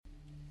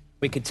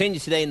We continue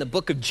today in the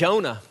book of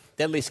Jonah,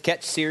 Deadiest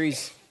Catch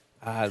series.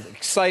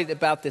 Excited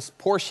about this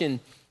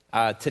portion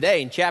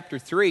today in chapter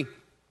 3.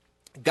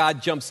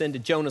 God jumps into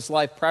Jonah's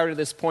life. Prior to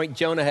this point,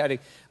 Jonah had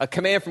a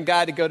command from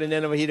God to go to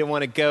Nineveh. He didn't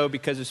want to go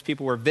because his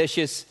people were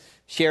vicious.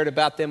 Shared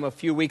about them a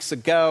few weeks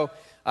ago.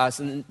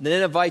 So the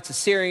Ninevites,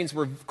 Assyrians,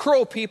 were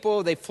cruel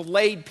people. They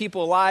filleted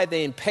people alive.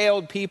 They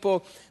impaled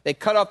people. They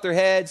cut off their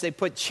heads. They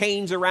put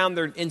chains around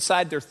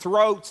inside their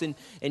throats and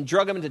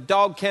drug them into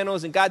dog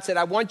kennels. And God said,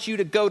 I want you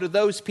to go to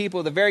those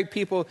people, the very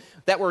people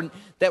that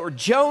were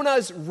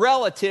Jonah's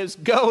relatives,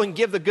 go and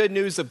give the good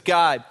news of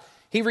God.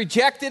 He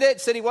rejected it,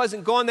 said he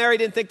wasn't going there. He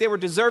didn't think they were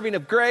deserving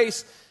of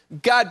grace.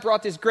 God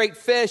brought this great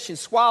fish and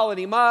swallowed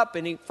him up.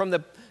 And from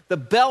the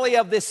belly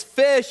of this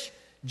fish,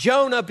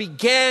 Jonah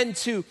began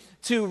to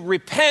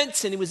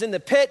repent, and he was in the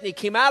pit, and he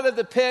came out of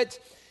the pit,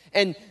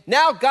 and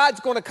now God's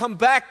going to come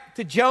back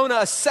to Jonah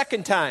a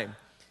second time,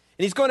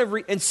 and he's going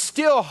to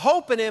instill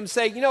hope in him,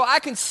 say, I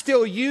can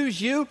still use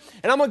you,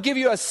 and I'm going to give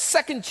you a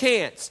second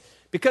chance,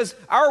 because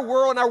our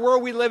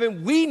world we live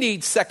in, we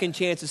need second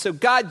chances. So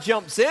God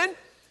jumps in,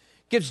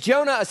 gives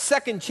Jonah a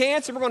second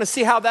chance, and we're going to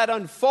see how that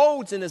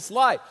unfolds in his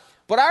life.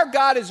 But our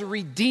God is a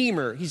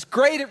redeemer. He's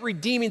great at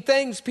redeeming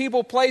things,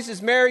 people,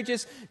 places,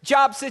 marriages,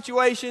 job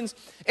situations.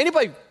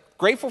 Anybody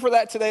grateful for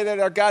that today, that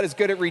our God is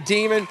good at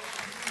redeeming?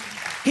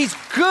 He's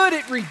good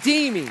at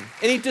redeeming,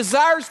 and he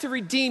desires to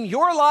redeem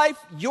your life,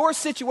 your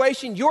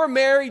situation, your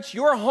marriage,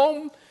 your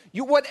home,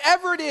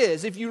 whatever it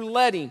is. If you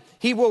let him,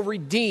 he will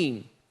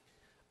redeem.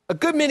 A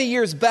good many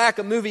years back,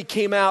 a movie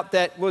came out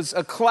that was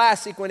a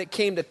classic when it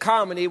came to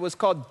comedy. It was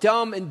called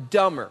Dumb and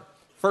Dumber,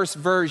 first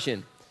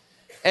version.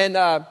 And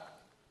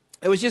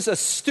it was just a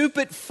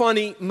stupid,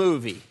 funny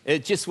movie.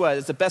 It just was.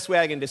 It's the best way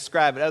I can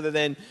describe it, other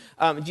than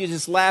you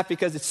just laugh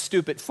because it's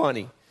stupid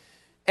funny.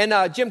 And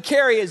Jim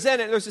Carrey is in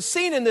it. There's a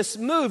scene in this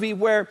movie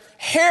where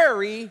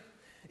Harry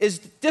is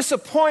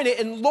disappointed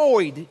in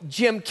Lloyd,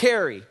 Jim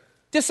Carrey.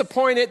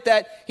 Disappointed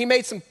that he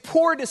made some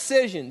poor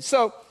decisions.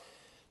 So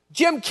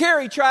Jim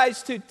Carrey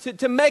tries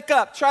to make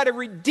up, try to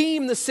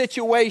redeem the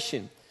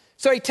situation.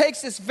 So he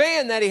takes this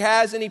van that he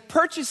has and he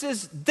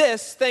purchases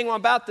this thing I'm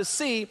about to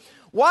see.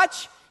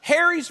 Watch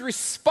Harry's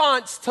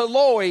response to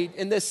Lloyd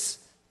in this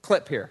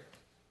clip here.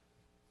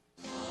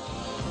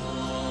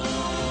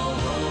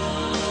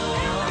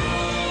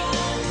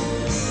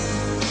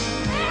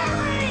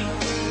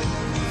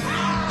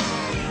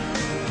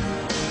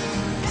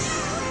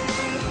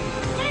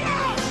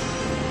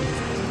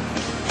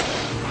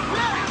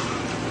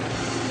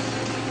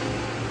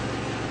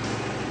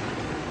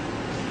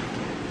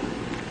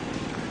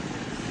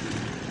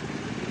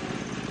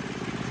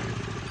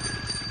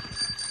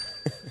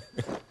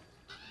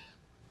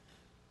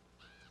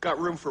 Got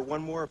room for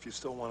one more if you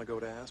still want to go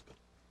to Aspen.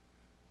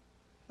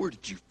 Where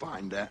did you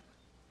find that?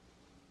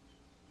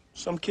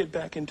 Some kid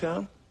back in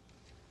town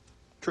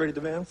traded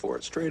the van for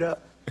it, straight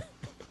up.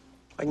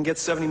 I can get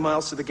 70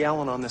 miles to the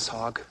gallon on this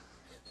hog.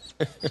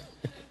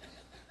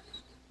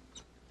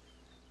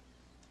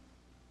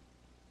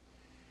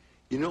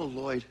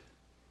 Lloyd,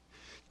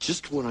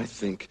 just when I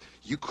think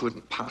you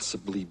couldn't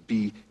possibly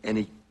be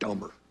any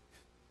dumber,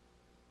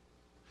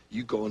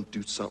 you go and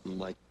do something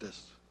like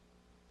this.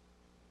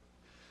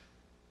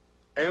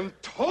 And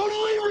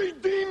totally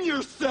redeem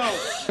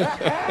yourself.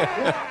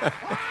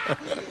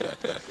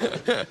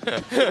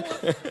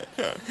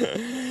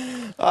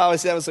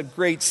 That was a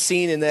great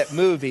scene in that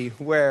movie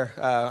where,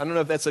 I don't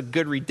know if that's a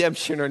good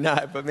redemption or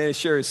not, but man, it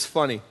sure is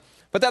funny.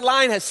 But that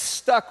line has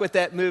stuck with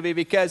that movie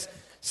because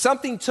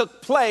something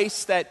took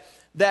place that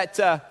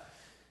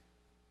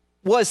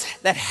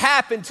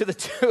happened to the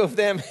two of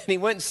them, and he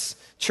went and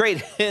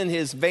traded in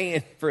his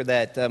van for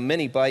that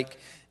mini bike.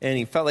 And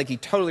he felt like he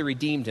totally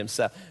redeemed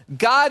himself.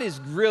 God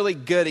is really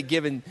good at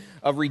giving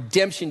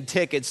redemption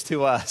tickets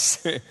to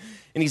us. And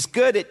he's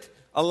good at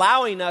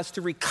allowing us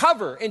to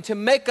recover and to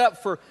make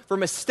up for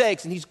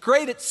mistakes. And he's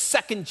great at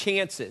second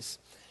chances.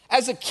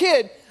 As a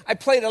kid, I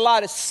played a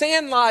lot of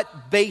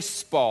sandlot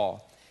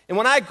baseball. And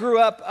when I grew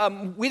up,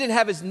 we didn't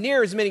have as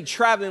many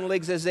traveling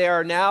leagues as they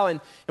are now, and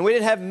we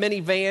didn't have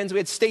minivans. We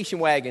had station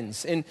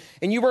wagons, and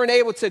you weren't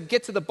able to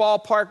get to the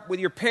ballpark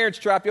with your parents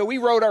drop you. We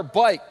rode our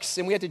bikes,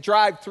 and we had to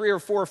drive 3 or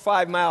 4 or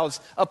 5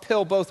 miles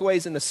uphill both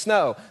ways in the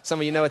snow.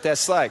 Some of you know what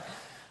that's like.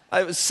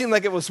 It seemed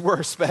like it was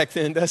worse back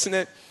then, doesn't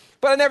it?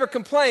 But I never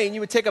complained. You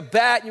would take a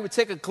bat, and you would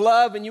take a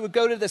glove, and you would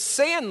go to the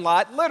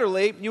sandlot,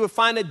 literally. You would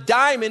find a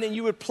diamond, and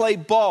you would play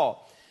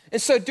ball. And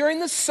so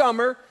during the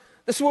summer,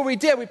 this is what we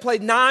did. We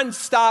played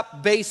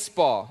nonstop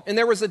baseball. And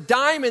there was a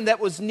diamond that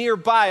was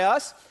nearby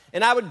us.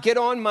 And I would get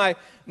on my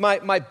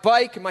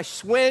bike, my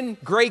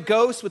Schwinn Gray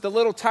Ghost with the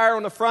little tire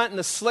on the front and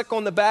the slick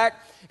on the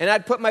back. And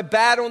I'd put my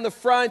bat on the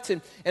front.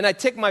 And I'd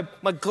take my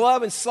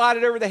glove and slide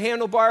it over the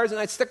handlebars. And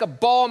I'd stick a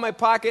ball in my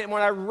pocket. And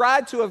when I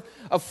ride to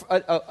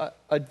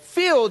a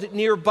field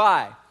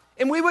nearby,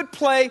 and we would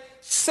play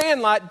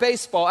sandlot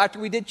baseball after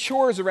we did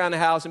chores around the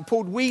house and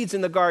pulled weeds in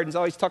the gardens. I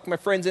always talked my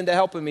friends into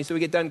helping me so we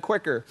get done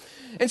quicker.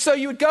 And so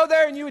you would go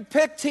there and you would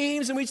pick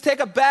teams and we'd take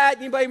a bat.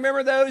 Anybody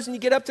remember those? And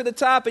you get up to the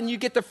top and you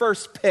get the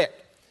first pick.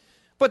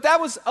 But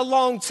that was a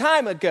long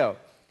time ago.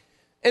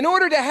 In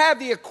order to have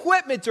the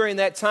equipment during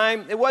that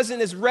time, it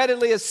wasn't as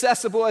readily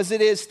accessible as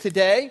it is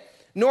today,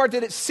 nor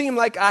did it seem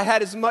like I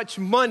had as much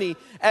money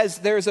as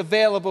there's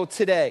available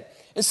today.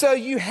 And so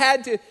you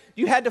had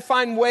to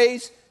find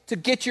ways to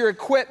get your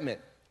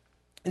equipment.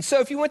 And so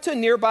if you went to a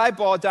nearby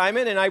ball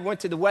diamond, and I went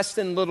to the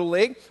Weston Little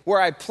League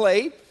where I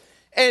played,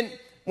 and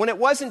when it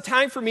wasn't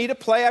time for me to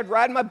play, I'd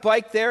ride my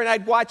bike there and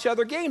I'd watch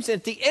other games.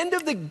 And at the end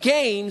of the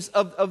games,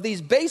 of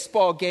these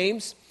baseball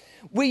games,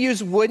 we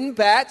use wooden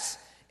bats.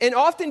 And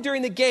often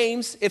during the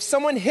games, if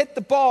someone hit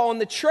the ball on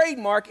the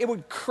trademark, it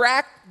would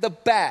crack the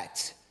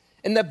bat.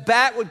 And the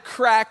bat would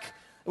crack,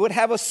 it would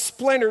have a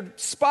splintered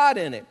spot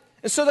in it.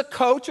 And so the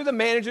coach or the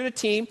manager of the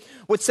team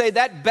would say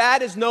that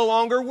bat is no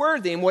longer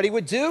worthy. And what he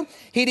would do,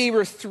 he'd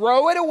either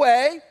throw it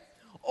away,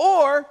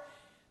 or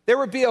there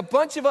would be a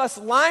bunch of us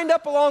lined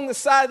up along the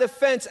side of the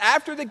fence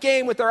after the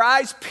game with our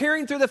eyes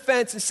peering through the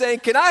fence and saying,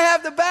 "Can I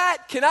have the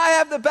bat? Can I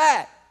have the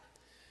bat?"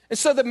 And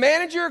so the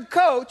manager or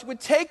coach would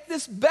take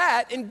this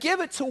bat and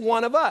give it to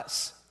one of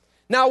us.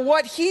 Now,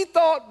 what he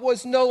thought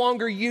was no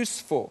longer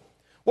useful,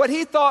 what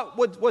he thought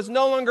was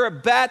no longer a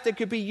bat that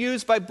could be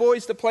used by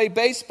boys to play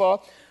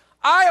baseball,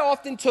 I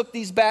often took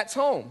these bats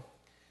home.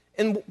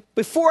 And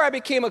before I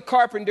became a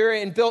carpenter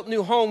and built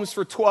new homes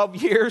for 12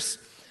 years,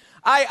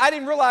 I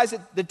didn't realize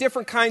that the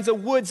different kinds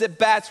of woods that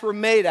bats were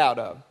made out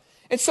of.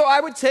 And so I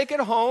would take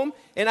it home,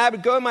 and I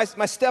would go in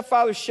my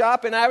stepfather's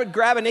shop, and I would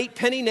grab an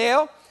 8-penny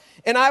nail,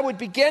 and I would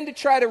begin to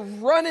try to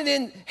run it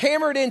in,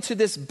 hammer it into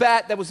this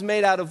bat that was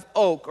made out of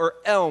oak or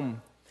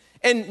elm.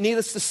 And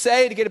needless to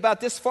say, to get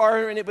about this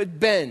far, and it would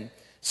bend.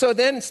 So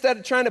then, instead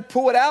of trying to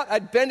pull it out,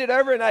 I'd bend it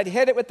over, and I'd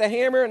hit it with the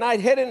hammer, and I'd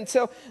hit it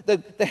until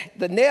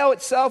the nail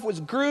itself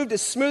was grooved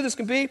as smooth as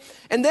can be.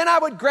 And then I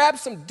would grab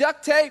some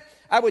duct tape,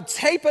 I would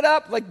tape it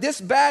up like this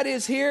bat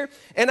is here,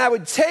 and I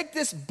would take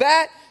this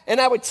bat,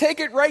 and I would take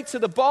it right to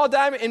the ball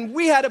diamond, and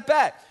we had a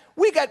bat.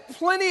 We got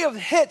plenty of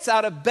hits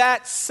out of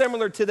bats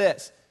similar to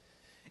this.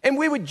 And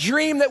we would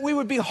dream that we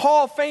would be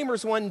Hall of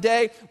Famers one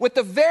day with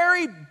the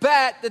very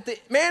bat that the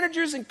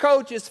managers and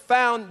coaches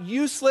found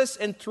useless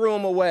and threw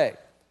them away.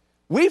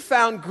 We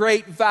found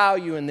great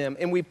value in them,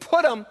 and we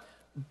put them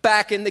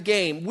back in the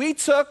game. We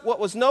took what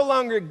was no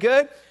longer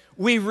good,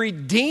 we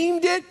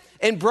redeemed it,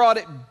 and brought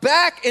it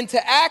back into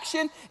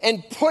action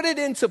and put it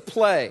into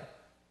play.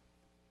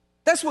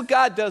 That's what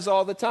God does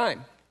all the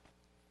time.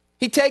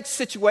 He takes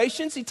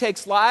situations, he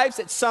takes lives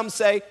that some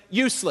say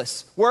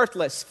useless,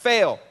 worthless,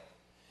 fail.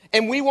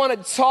 And we want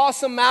to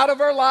toss them out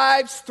of our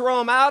lives, throw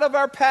them out of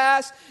our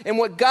past. And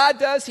what God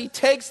does, he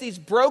takes these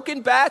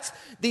broken bats,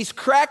 these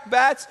cracked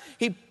bats,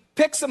 he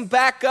picks them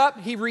back up,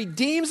 he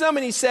redeems them,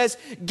 and he says,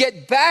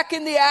 get back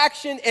in the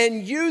action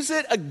and use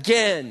it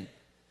again.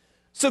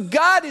 So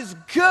God is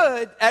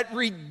good at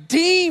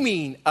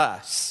redeeming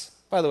us.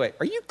 By the way,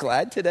 are you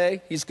glad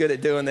today he's good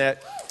at doing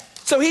that?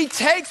 So he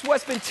takes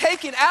what's been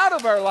taken out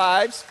of our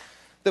lives,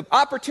 the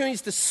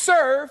opportunities to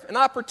serve and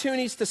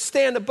opportunities to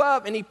stand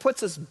above, and he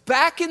puts us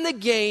back in the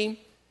game,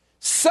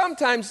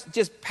 sometimes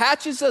just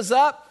patches us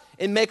up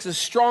and makes us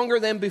stronger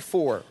than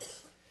before.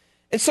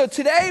 And so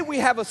today we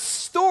have a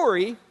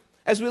story,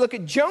 as we look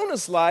at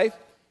Jonah's life,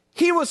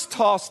 he was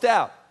tossed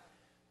out.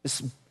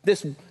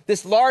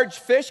 This large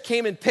fish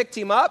came and picked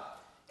him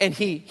up, and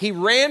he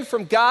ran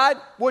from God.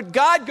 Would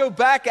God go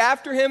back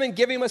after him and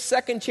give him a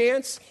second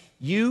chance?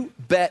 You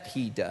bet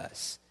he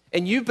does.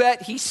 And you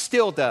bet he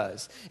still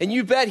does. And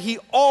you bet he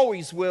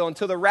always will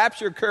until the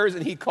rapture occurs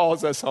and he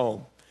calls us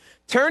home.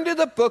 Turn to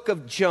the book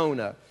of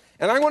Jonah.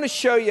 And I want to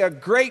show you a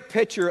great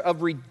picture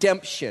of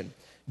redemption.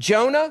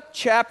 Jonah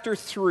chapter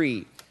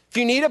 3. If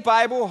you need a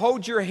Bible,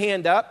 hold your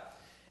hand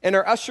up. And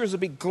our ushers will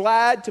be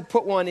glad to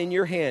put one in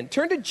your hand.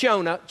 Turn to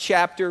Jonah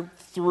chapter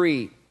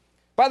 3.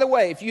 By the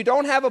way, if you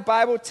don't have a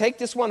Bible, take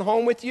this one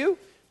home with you.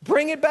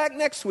 Bring it back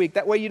next week.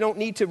 That way you don't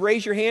need to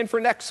raise your hand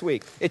for next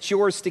week. It's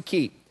yours to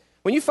keep.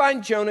 When you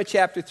find Jonah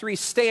chapter 3,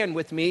 stand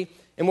with me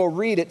and we'll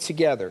read it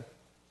together.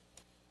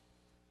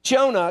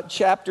 Jonah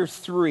chapter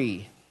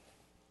 3.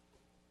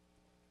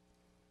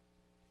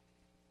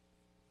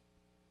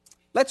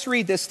 Let's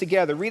read this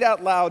together. Read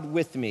out loud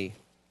with me.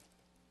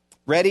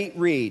 Ready?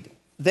 Read.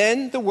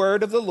 Then the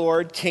word of the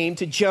Lord came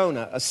to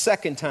Jonah a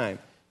second time.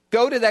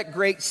 Go to that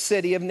great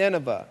city of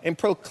Nineveh and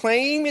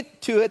proclaim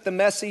to it the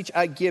message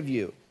I give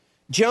you.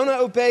 Jonah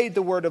obeyed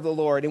the word of the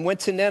Lord and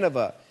went to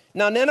Nineveh.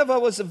 Now, Nineveh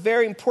was a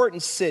very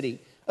important city.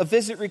 A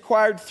visit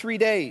required 3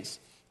 days.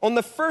 On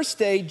the first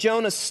day,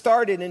 Jonah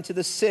started into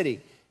the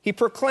city. He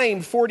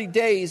proclaimed 40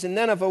 days and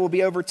Nineveh will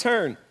be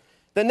overturned.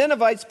 The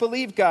Ninevites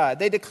believed God.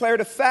 They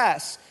declared a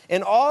fast,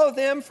 and all of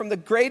them, from the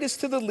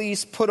greatest to the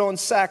least, put on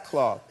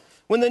sackcloth.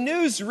 When the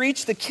news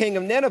reached the king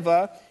of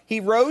Nineveh, he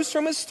rose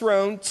from his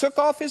throne, took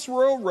off his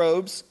royal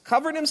robes,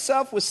 covered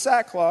himself with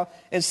sackcloth,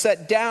 and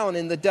sat down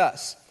in the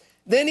dust.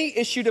 Then he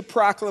issued a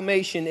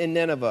proclamation in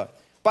Nineveh.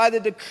 By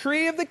the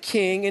decree of the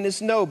king and his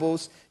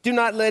nobles, do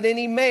not let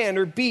any man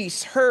or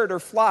beast, herd or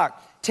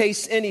flock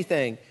taste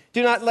anything.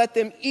 Do not let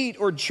them eat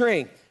or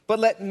drink, but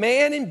let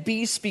man and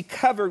beast be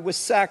covered with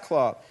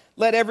sackcloth.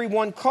 Let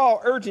everyone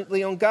call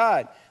urgently on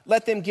God.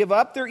 Let them give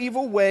up their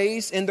evil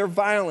ways and their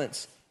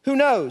violence. Who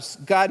knows?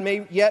 God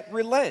may yet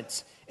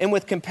relent and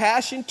with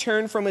compassion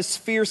turn from his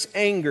fierce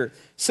anger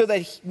so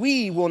that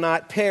we will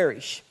not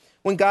perish.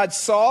 When God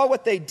saw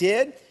what they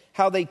did,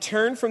 how they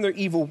turned from their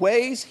evil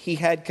ways, he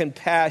had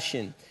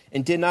compassion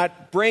and did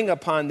not bring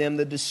upon them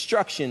the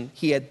destruction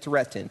he had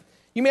threatened.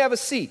 You may have a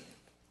seat.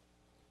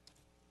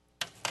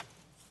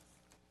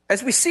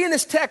 As we see in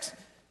this text,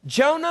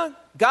 Jonah,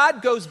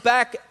 God goes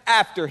back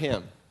after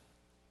him.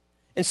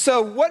 And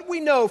so what we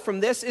know from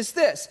this is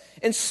this.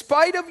 In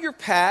spite of your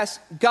past,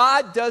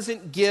 God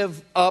doesn't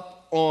give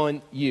up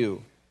on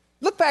you.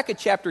 Look back at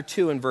chapter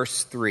 2 and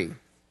verse 3.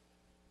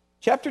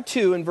 Chapter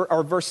 2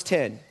 or verse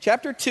 10.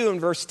 Chapter 2 and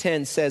verse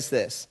 10 says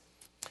this.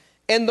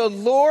 And the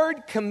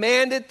Lord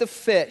commanded the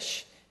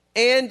fish,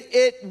 and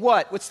it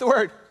what? What's the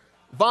word?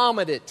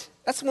 Vomited.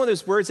 That's one of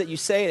those words that you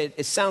say, and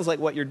it sounds like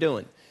what you're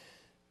doing.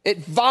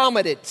 It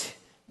vomited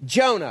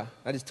Jonah.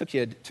 I just took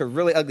you to a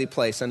really ugly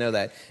place, I know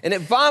that. And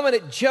it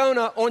vomited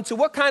Jonah onto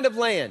what kind of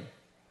land?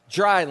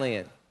 Dry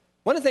land.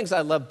 One of the things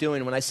I love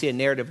doing when I see a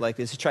narrative like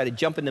this is try to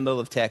jump in the middle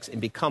of text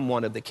and become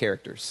one of the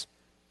characters.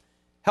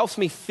 Helps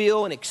me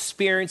feel and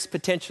experience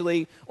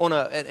potentially in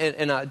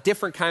a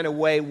different kind of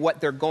way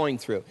what they're going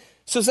through.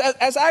 So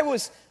as I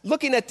was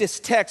looking at this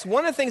text,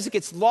 one of the things that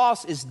gets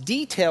lost is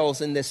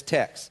details in this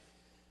text.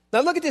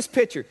 Now look at this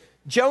picture.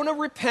 Jonah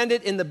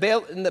repented in the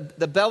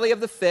belly of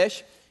the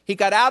fish. He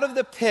got out of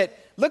the pit.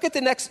 Look at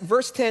the next,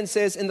 verse 10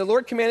 says, and the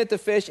Lord commanded the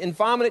fish and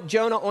vomited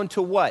Jonah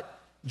onto what?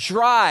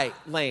 Dry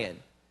land.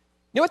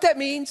 You know what that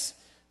means?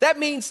 That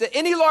means that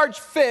any large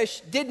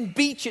fish didn't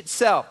beach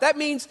itself. That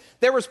means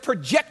there was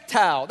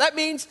projectile. That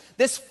means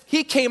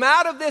he came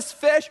out of this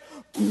fish,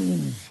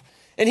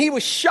 and he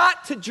was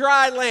shot to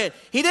dry land.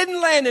 He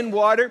didn't land in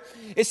water.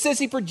 It says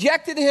he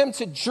projected him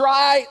to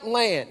dry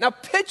land. Now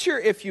picture,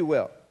 if you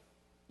will,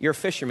 you're a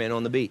fisherman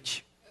on the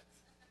beach.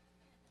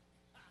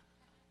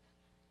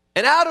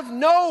 And out of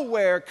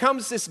nowhere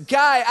comes this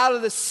guy out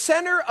of the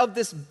center of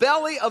this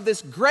belly of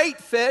this great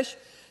fish.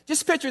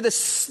 Just picture this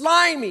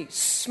slimy,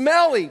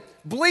 smelly,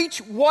 bleach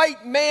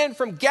white man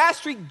from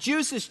gastric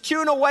juices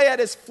chewing away at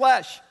his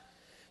flesh.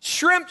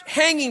 Shrimp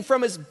hanging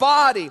from his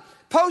body.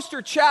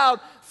 Poster child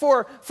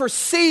for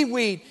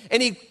seaweed.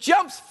 And he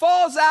jumps,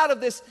 falls out of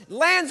this,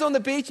 lands on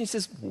the beach and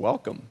says,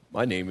 welcome,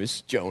 my name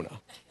is Jonah.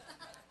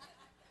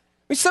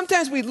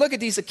 Sometimes we look at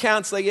these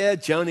accounts like, yeah,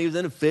 Jonah, he was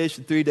in a fish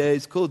for 3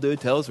 days. Cool,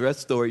 dude. Tell us the rest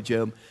of the story,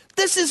 Jim.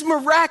 This is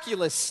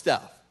miraculous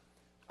stuff.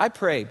 I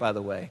pray, by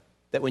the way,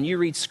 that when you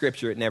read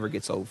Scripture, it never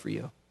gets old for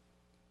you.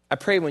 I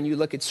pray when you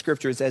look at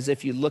Scripture, it's as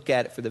if you look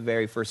at it for the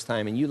very first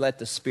time and you let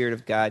the Spirit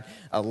of God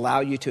allow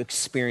you to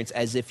experience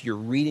as if you're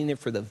reading it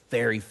for the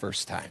very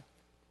first time.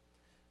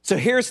 So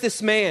here's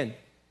this man.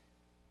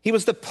 He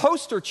was the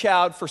poster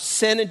child for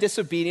sin and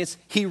disobedience.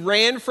 He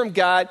ran from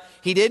God.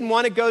 He didn't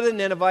want to go to the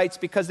Ninevites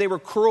because they were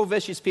cruel,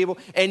 vicious people.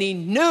 And he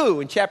knew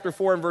in chapter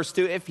 4 and verse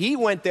 2, if he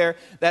went there,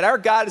 that our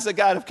God is a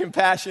God of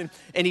compassion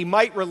and he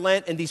might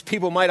relent and these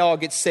people might all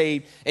get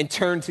saved and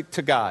turn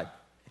to God.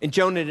 And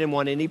Jonah didn't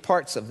want any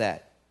parts of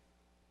that.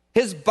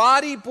 His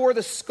body bore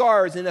the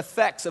scars and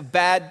effects of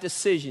bad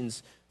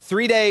decisions.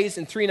 3 days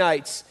and 3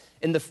 nights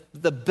in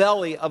the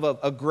belly of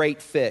a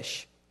great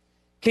fish.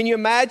 Can you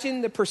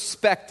imagine the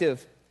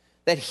perspective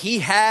that he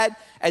had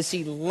as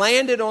he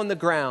landed on the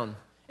ground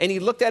and he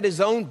looked at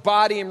his own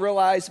body and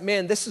realized,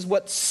 man, this is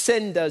what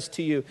sin does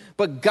to you.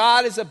 But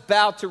God is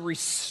about to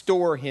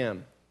restore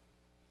him.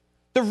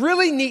 The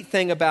really neat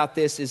thing about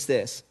this is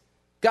this.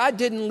 God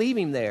didn't leave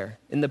him there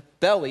in the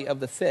belly of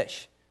the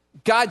fish.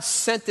 God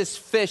sent this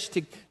fish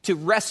to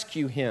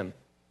rescue him.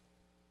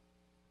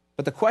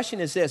 But the question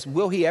is this,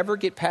 will he ever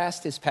get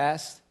past his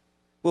past?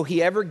 Will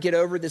he ever get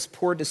over this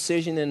poor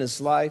decision in his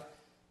life?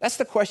 That's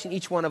the question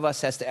each one of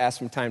us has to ask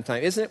from time to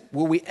time, isn't it?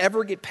 Will we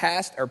ever get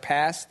past our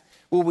past?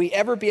 Will we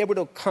ever be able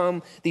to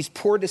overcome these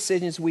poor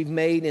decisions we've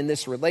made in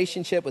this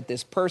relationship with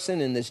this person,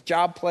 in this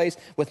job place,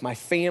 with my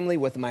family,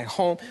 with my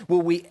home?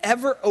 Will we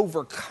ever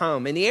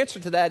overcome? And the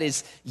answer to that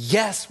is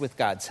yes, with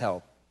God's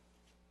help.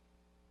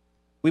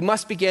 We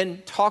must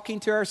begin talking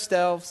to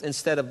ourselves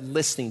instead of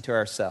listening to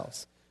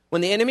ourselves.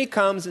 When the enemy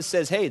comes and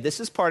says, hey, this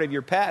is part of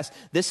your past.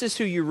 This is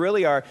who you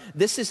really are.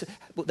 This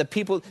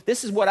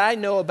is what I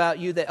know about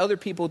you that other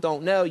people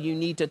don't know. You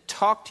need to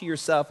talk to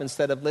yourself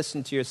instead of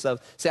listening to yourself.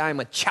 Say,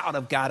 I'm a child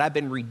of God. I've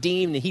been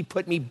redeemed and he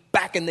put me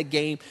back in the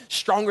game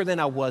stronger than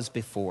I was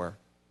before.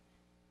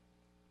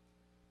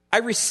 I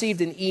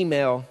received an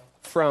email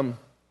from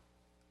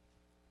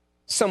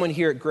someone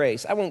here at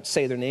Grace. I won't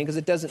say their name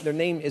because their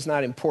name is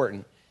not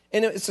important.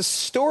 And it's a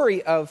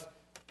story of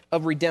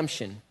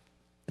redemption.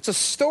 It's a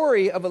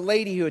story of a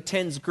lady who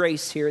attends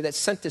Grace here that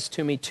sent this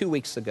to me 2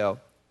 weeks ago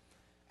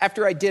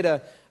after I did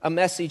a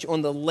message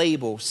on the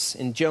labels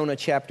in Jonah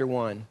chapter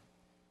 1.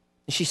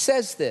 And she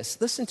says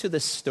this, listen to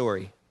this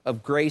story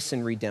of grace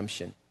and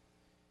redemption.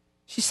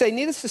 She said,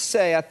 needless to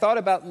say, I thought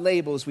about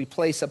labels we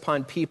place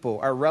upon people,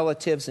 our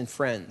relatives and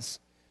friends.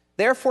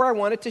 Therefore, I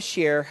wanted to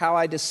share how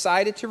I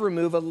decided to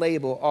remove a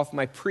label off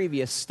my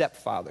previous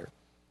stepfather.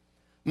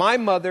 My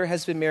mother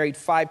has been married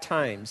 5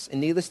 times,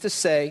 and needless to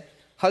say,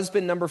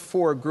 husband number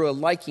 4 grew a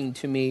liking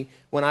to me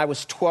when I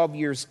was 12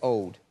 years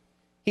old.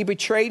 He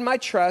betrayed my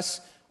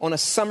trust on a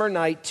summer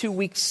night 2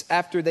 weeks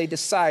after they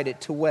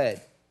decided to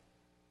wed.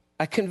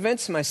 I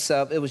convinced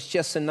myself it was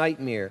just a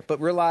nightmare,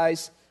 but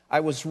realized I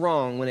was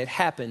wrong when it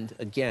happened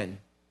again.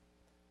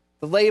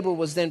 The label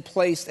was then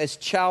placed as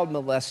child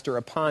molester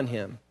upon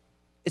him.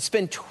 It's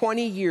been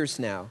 20 years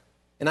now,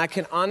 and I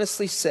can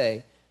honestly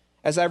say,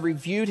 as I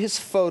reviewed his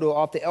photo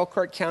off the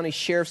Elkhart County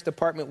Sheriff's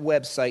Department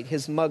website,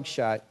 his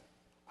mugshot,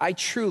 I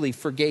truly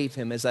forgave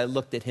him as I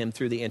looked at him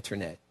through the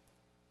internet.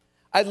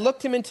 I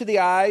looked him into the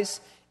eyes,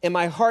 and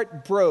my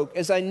heart broke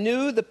as I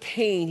knew the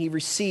pain he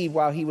received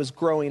while he was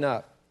growing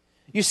up.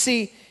 You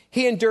see,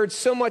 he endured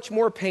so much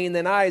more pain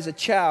than I as a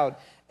child,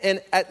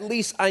 and at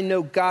least I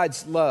know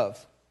God's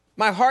love.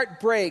 My heart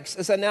breaks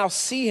as I now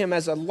see him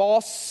as a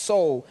lost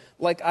soul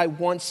like I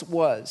once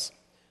was.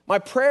 My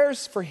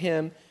prayers for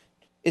him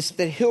is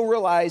that he'll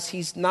realize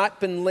he's not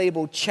been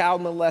labeled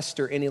child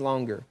molester any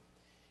longer.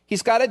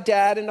 He's got a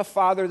dad and a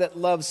father that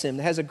loves him,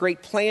 that has a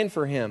great plan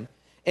for him,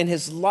 and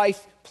his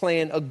life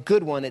plan, a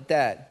good one at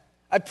that.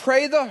 I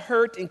pray the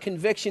hurt and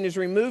conviction is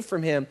removed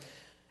from him,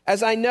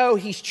 as I know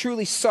he's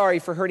truly sorry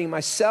for hurting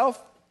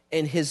myself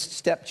and his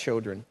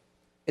stepchildren.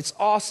 It's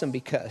awesome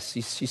because,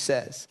 she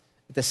says,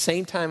 at the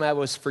same time I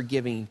was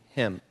forgiving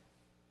him,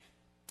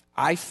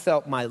 I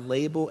felt my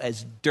label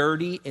as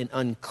dirty and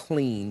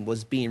unclean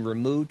was being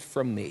removed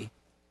from me.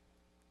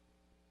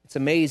 It's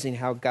amazing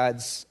how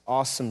God's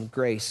awesome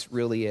grace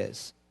really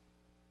is.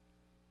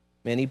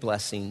 Many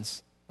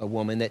blessings, a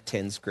woman that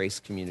tends Grace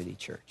Community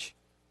Church.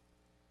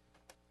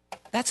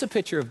 That's a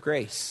picture of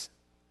grace.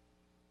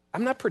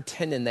 I'm not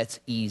pretending that's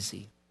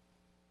easy,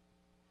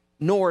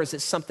 nor is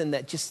it something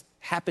that just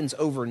happens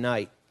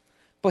overnight.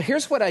 But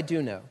here's what I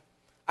do know.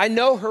 I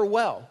know her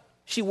well.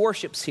 She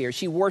worships here.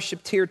 She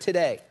worshiped here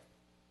today.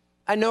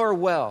 I know her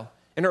well.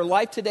 And her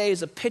life today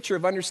is a picture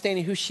of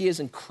understanding who she is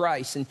in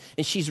Christ. And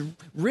she's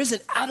risen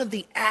out of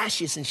the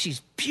ashes, and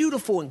she's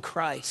beautiful in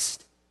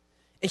Christ.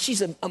 And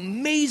she's an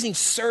amazing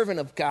servant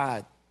of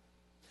God.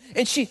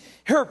 And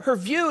her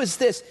view is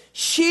this: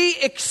 she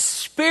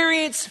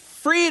experienced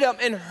freedom,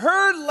 and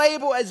her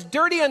label as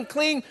dirty,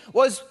 unclean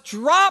was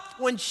dropped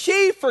when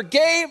she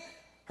forgave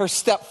her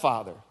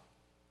stepfather.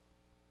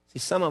 See,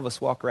 some of us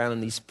walk around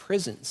in these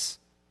prisons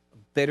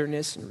of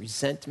bitterness and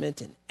resentment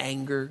and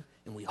anger,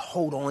 and we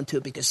hold on to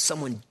it because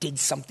someone did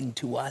something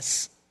to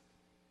us,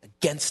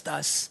 against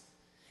us,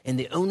 and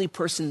the only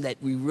person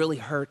that we really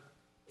hurt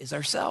is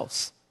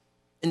ourselves.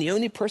 And the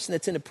only person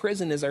that's in a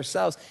prison is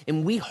ourselves.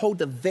 And we hold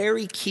the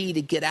very key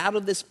to get out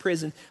of this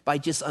prison by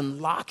just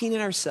unlocking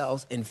it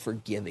ourselves and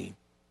forgiving.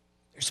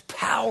 There's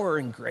power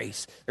in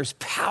grace. There's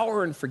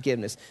power in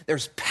forgiveness.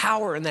 There's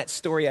power in that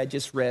story I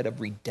just read of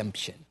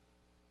redemption.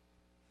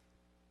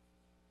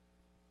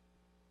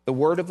 The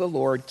word of the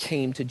Lord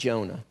came to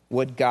Jonah.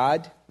 Would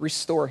God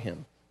restore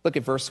him? Look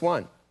at verse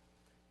 1.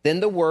 Then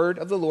the word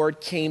of the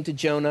Lord came to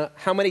Jonah.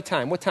 How many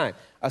times? What time?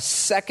 A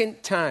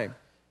second time.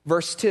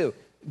 Verse 2.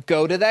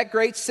 Go to that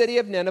great city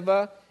of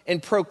Nineveh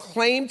and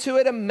proclaim to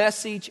it a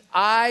message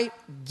I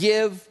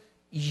give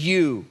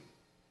you.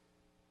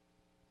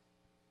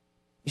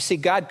 You see,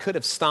 God could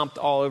have stomped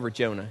all over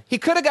Jonah. He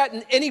could have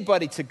gotten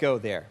anybody to go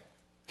there.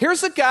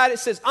 Here's a guy that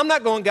says, I'm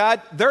not going,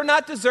 God. They're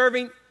not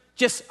deserving.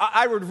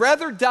 I would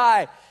rather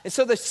die. And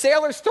so the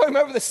sailors throw him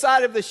over the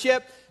side of the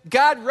ship.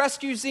 God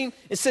rescues him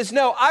and says,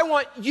 no, I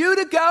want you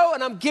to go,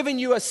 and I'm giving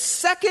you a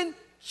second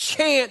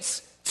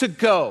chance to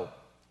go.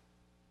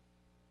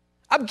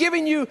 I'm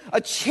giving you a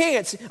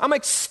chance. I'm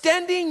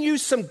extending you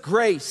some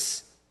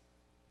grace.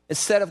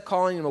 Instead of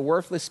calling him a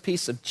worthless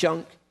piece of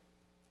junk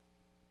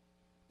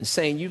and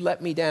saying, you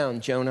let me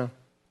down, Jonah.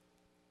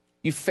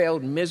 You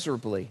failed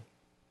miserably.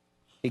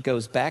 He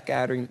goes back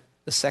at him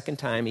the second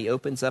time. He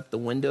opens up the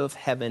window of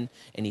heaven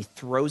and he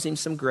throws him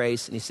some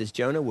grace and he says,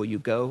 Jonah, will you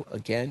go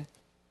again?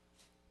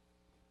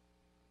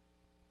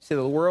 See,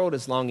 the world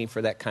is longing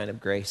for that kind of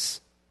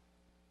grace.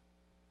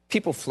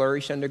 People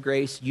flourish under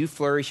grace. You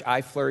flourish.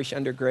 I flourish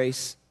under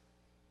grace.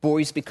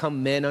 Boys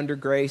become men under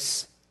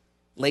grace.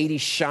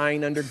 Ladies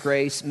shine under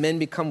grace. Men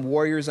become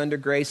warriors under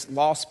grace.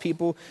 Lost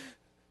people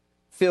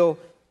feel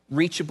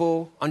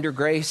reachable under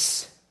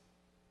grace.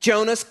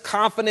 Jonah's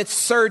confidence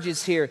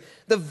surges here.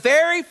 The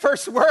very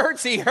first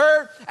words he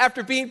heard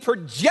after being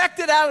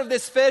projected out of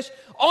this fish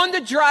on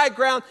the dry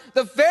ground,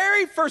 the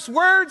very first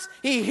words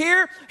he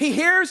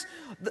hears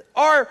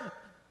are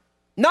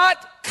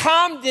not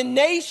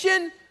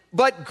condemnation,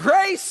 but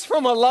grace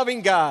from a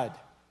loving God.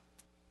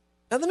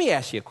 Now, let me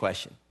ask you a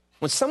question.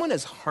 When someone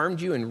has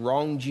harmed you and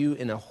wronged you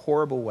in a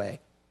horrible way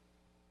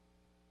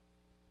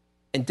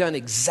and done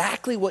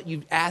exactly what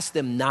you asked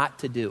them not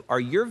to do, are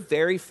your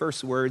very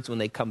first words when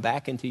they come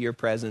back into your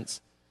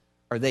presence,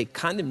 are they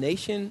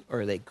condemnation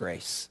or are they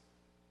grace?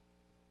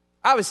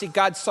 Obviously,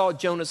 God saw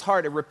Jonah's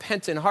heart, a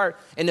repentant heart,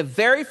 and the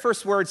very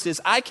first word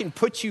says, I can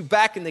put you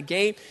back in the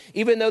game.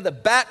 Even though the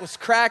bat was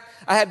cracked,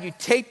 I have you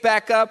taped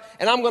back up,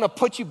 and I'm going to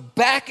put you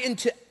back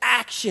into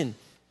action.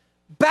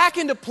 back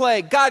into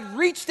play. God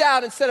reached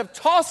out, instead of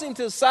tossing him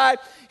to the side,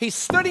 he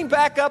stood him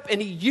back up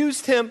and he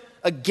used him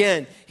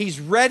again. He's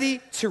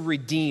ready to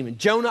redeem. And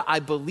Jonah, I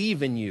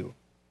believe in you.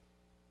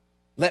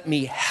 Let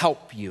me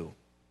help you.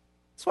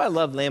 That's why I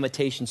love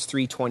Lamentations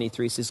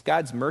 3:23. It says,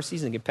 God's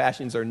mercies and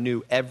compassions are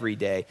new every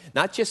day.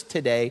 Not just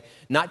today,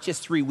 not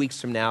just 3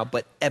 weeks from now,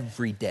 but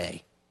every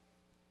day.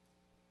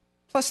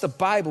 Plus, the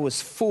Bible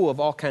is full of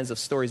all kinds of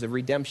stories of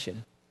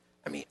redemption.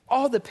 I mean,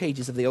 all the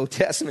pages of the Old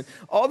Testament,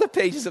 all the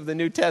pages of the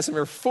New Testament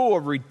are full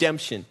of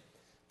redemption.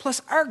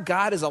 Plus, our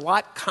God is a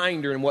lot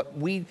kinder than what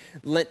we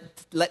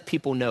let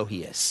people know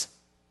he is.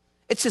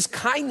 It's his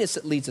kindness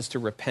that leads us to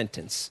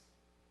repentance.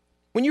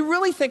 When you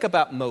really think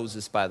about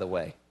Moses, by the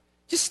way,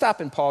 just stop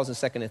and pause a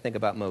second and think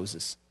about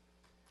Moses.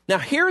 Now,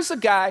 here's a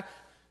guy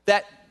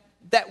that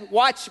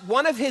watched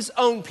one of his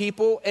own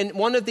people and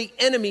one of the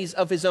enemies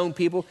of his own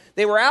people.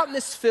 They were out in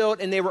this field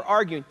and they were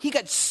arguing. He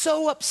got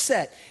so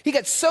upset. He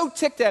got so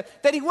ticked off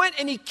that he went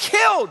and he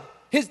killed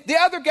the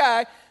other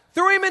guy,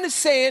 threw him in the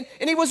sand,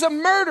 and he was a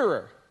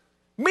murderer.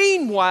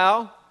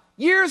 Meanwhile,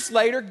 years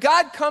later,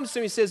 God comes to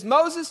him and says,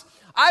 Moses,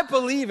 I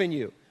believe in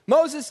you.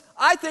 Moses,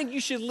 I think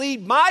you should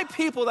lead my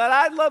people that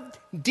I love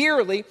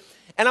dearly,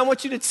 and I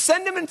want you to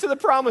send them into the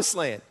promised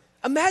land.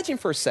 Imagine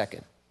for a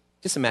second,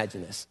 just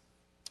imagine this,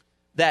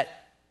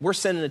 that we're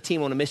sending a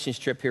team on a missions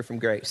trip here from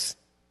Grace,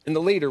 and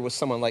the leader was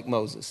someone like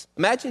Moses.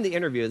 Imagine the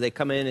interview. They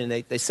come in and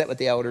they sit with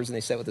the elders and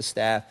they sit with the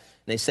staff,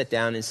 and they sit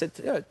down and said,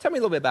 tell me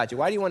a little bit about you.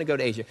 Why do you want to go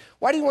to Asia?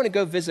 Why do you want to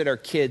go visit our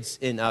kids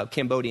in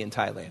Cambodia and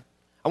Thailand?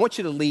 I want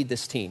you to lead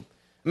this team.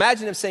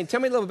 Imagine them saying,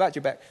 tell me a little about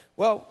your back.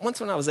 Well,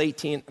 once when I was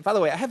 18, by the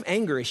way, I have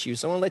anger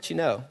issues, so I want to let you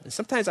know. And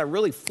sometimes I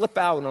really flip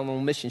out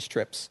on missions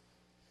trips.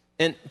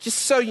 And just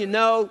so you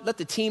know, let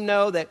the team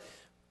know that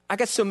I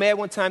got so mad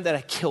one time that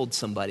I killed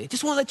somebody.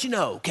 Just want to let you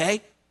know,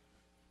 okay?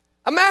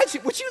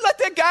 Imagine, would you let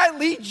that guy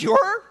lead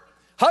your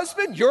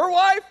husband, your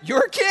wife,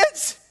 your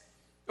kids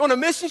on a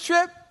missions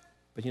trip?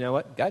 But you know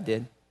what? God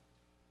did.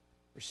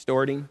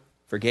 Restored him,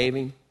 forgave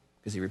him,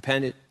 because he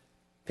repented,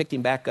 picked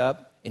him back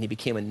up, and he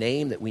became a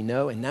name that we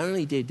know. And not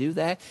only did he do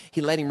that,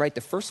 he let him write the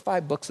first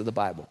 5 books of the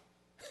Bible.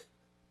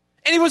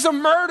 And he was a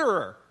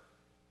murderer.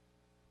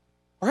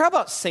 Or how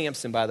about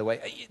Samson, by the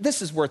way?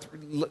 This is worth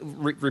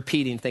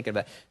repeating, thinking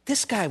about.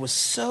 This guy was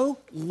so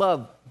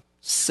love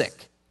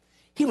sick.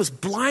 He was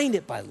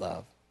blinded by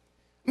love.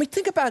 I mean,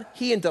 think about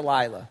he and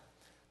Delilah.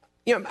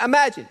 You know,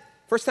 imagine,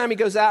 first time he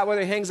goes out with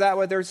her, he hangs out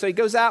with her. So he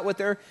goes out with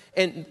her,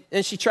 and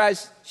she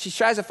tries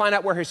to find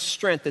out where her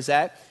strength is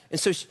at. And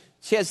so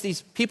she has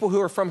these people who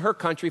are from her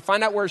country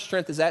find out where his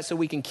strength is at so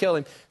we can kill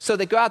him. So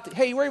they go out,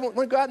 hey, where do you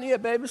want to go out? Yeah,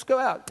 babe, let's go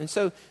out. And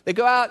so they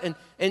go out,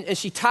 and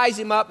she ties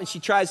him up, and she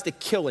tries to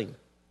kill him.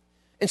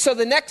 And so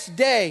the next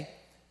day,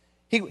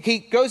 he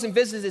goes and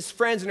visits his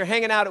friends, and they're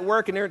hanging out at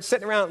work, and they're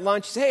sitting around at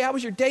lunch. He says, hey, how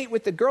was your date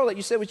with the girl that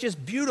you said was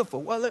just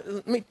beautiful? Well,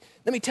 let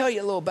me tell you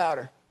a little about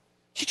her.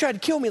 She tried to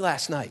kill me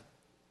last night.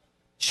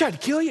 She tried to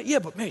kill you? Yeah,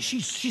 but man,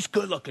 she's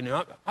good looking.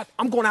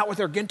 I'm going out with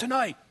her again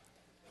tonight.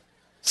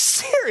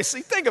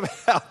 Seriously, think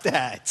about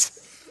that.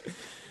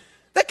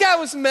 That guy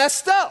was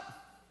messed up.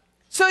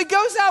 So he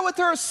goes out with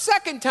her a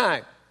second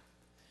time.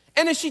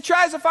 And then she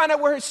tries to find out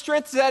where his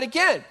strength is at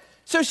again.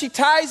 So she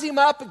ties him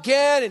up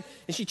again,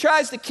 and she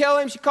tries to kill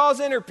him. She calls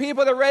in her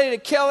people. They're ready to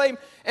kill him.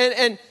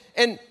 And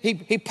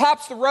he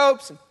pops the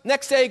ropes. And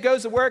next day he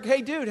goes to work.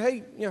 Hey, dude,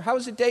 how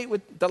was the date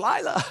with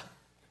Delilah?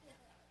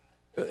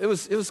 It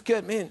was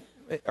good, man.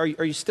 Are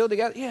you still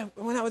together? Yeah,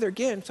 I went out with her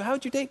again. So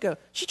how'd your date go?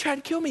 She tried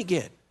to kill me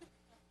again.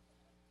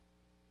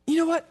 You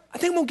know what? I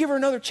think I'm going to give her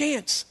another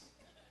chance.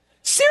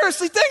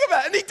 Seriously, think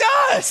about it. And he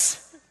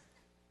does.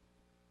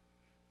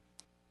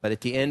 But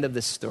at the end of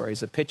this story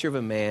is a picture of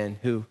a man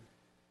who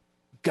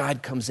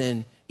God comes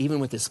in even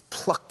with his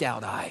plucked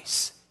out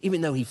eyes,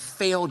 even though he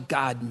failed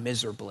God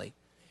miserably.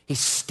 He's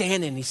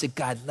standing and he said,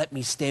 God, let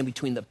me stand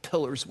between the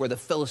pillars where the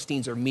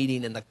Philistines are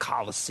meeting in the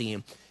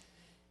Colosseum.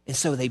 And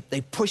so they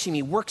push him.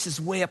 He works his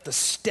way up the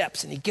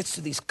steps and he gets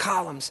to these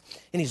columns,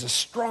 and he's a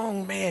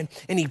strong man,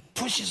 and he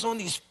pushes on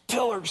these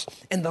pillars,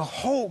 and the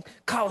whole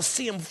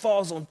Colosseum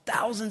falls on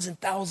thousands and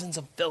thousands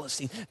of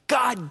Philistines.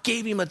 God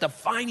gave him a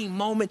defining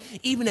moment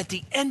even at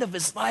the end of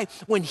his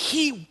life when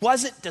he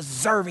wasn't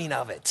deserving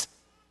of it.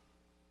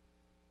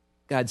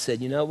 God said,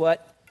 you know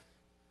what,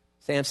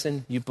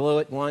 Samson, you blew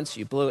it once,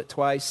 you blew it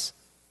twice,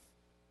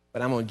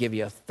 but I'm going to give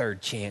you a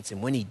third chance.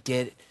 And when he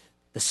did,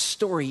 the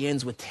story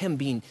ends with him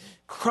being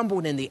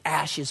crumbled in the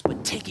ashes,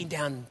 but taking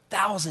down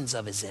thousands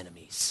of his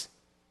enemies.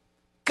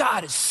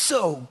 God is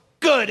so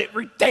good at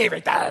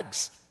redeeming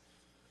things.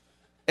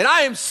 And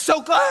I am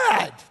so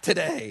glad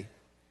today.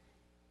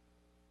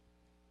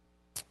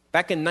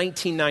 Back in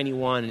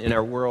 1991, in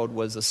our world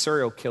was a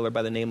serial killer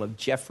by the name of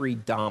Jeffrey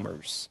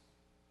Dahmer.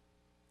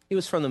 He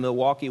was from the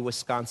Milwaukee,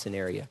 Wisconsin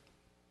area.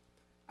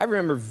 I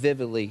remember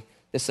vividly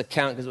this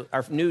account because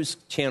our news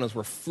channels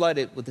were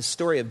flooded with the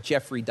story of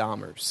Jeffrey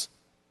Dahmer.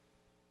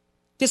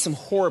 Did some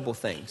horrible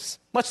things,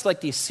 much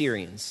like the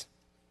Assyrians.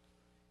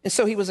 And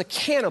so he was a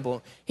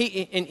cannibal.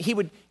 He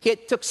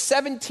took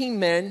 17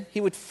 men. He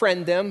would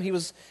friend them. He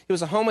was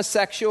a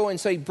homosexual, and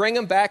so he'd bring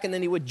them back, and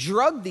then he would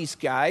drug these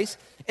guys,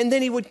 and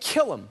then he would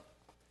kill them.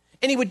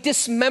 And he would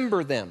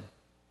dismember them.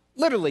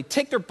 Literally,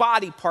 take their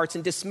body parts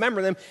and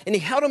dismember them, and he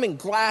held them in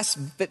glass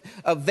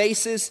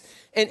vases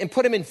and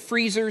put them in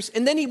freezers,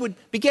 and then he would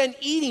begin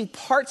eating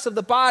parts of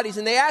the bodies,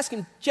 and they asked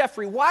him,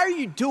 Jeffrey, why are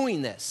you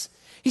doing this?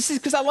 He says,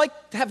 because I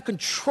like to have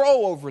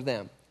control over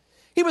them.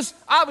 He was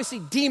obviously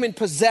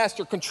demon-possessed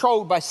or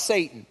controlled by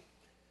Satan.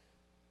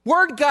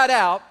 Word got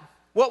out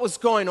what was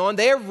going on.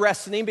 They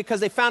arrested him because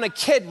they found a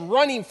kid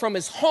running from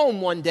his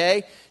home one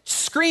day,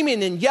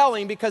 screaming and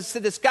yelling because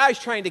this guy's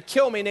trying to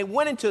kill me. And they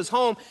went into his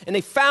home and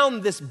they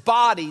found this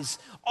bodies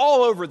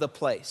all over the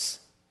place.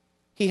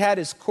 He had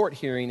his court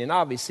hearing, and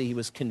obviously he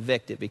was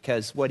convicted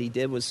because what he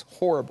did was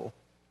horrible,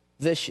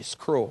 vicious,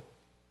 cruel.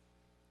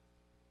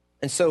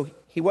 And so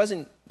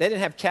they didn't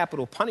have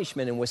capital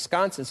punishment in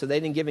Wisconsin, so they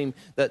didn't give him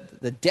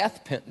the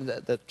death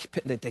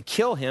penalty to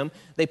kill him.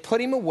 They put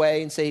him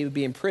away and say he would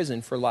be in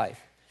prison for life.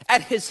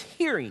 At his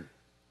hearing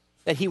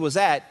that he was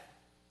at,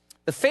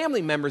 the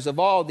family members of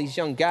all these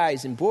young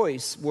guys and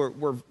boys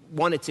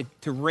wanted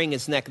to wring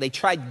his neck. They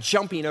tried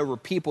jumping over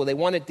people. They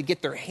wanted to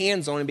get their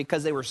hands on him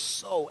because they were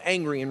so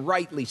angry, and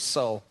rightly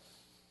so.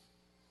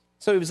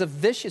 So he was a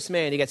vicious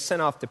man. He got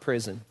sent off to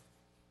prison.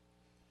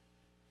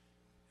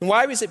 And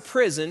while he was at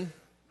prison,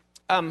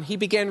 he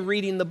began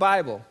reading the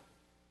Bible.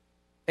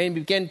 And he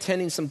began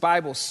attending some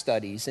Bible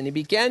studies. And he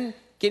began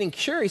getting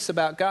curious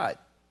about God.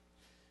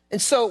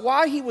 And so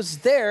while he was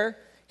there,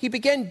 he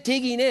began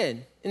digging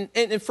in.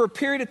 And for a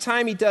period of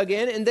time, he dug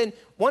in. And then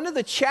one of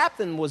the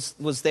chaplain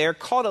was there,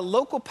 called a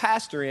local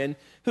pastor in,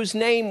 whose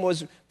name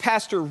was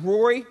Pastor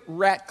Roy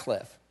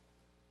Ratcliffe.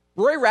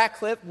 Roy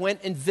Ratcliffe went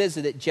and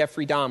visited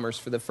Jeffrey Dahmer's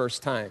for the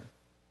first time.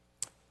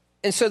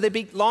 And so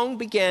they long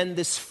began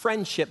this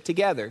friendship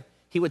together.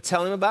 He would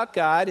tell him about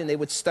God, and they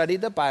would study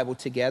the Bible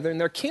together.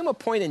 And there came a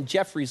point in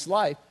Jeffrey's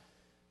life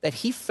that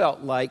he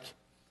felt like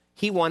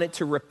he wanted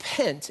to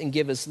repent and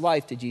give his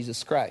life to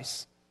Jesus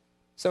Christ.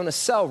 So in a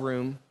cell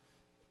room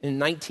in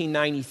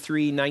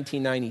 1993,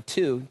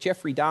 1992,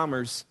 Jeffrey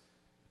Dahmer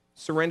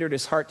surrendered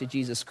his heart to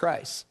Jesus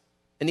Christ,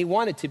 and he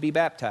wanted to be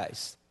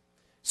baptized.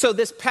 So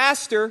this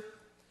pastor,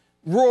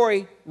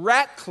 Roy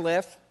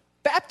Ratcliffe,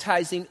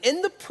 baptized him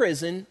in the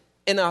prison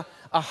in a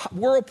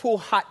whirlpool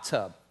hot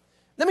tub.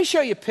 Let me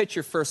show you a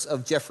picture first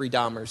of Jeffrey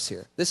Dahmer's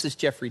here. This is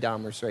Jeffrey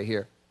Dahmer's right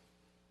here.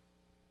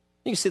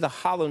 You can see the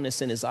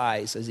hollowness in his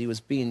eyes as he was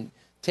being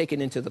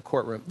taken into the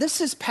courtroom.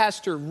 This is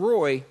Pastor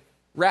Roy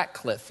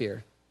Ratcliffe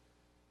here.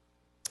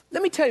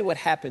 Let me tell you what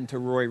happened to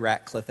Roy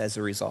Ratcliffe as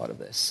a result of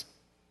this.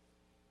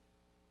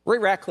 Roy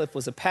Ratcliffe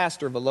was a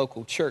pastor of a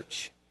local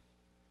church.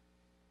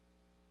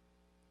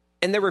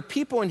 And there were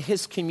people in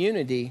his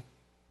community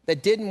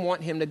that didn't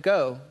want him to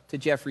go to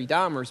Jeffrey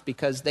Dahmer's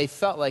because they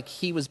felt like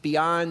he was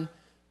beyond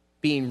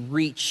being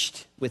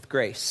reached with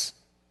grace.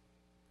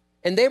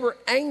 And they were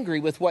angry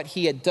with what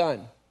he had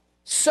done.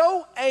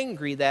 So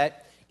angry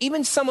that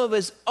even some of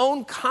his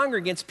own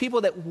congregants,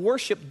 people that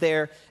worshiped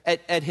there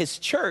at his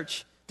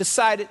church,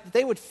 decided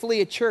they would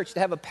flee a church to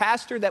have a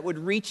pastor that would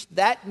reach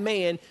that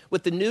man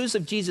with the news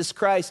of Jesus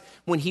Christ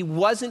when he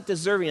wasn't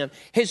deserving of.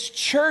 His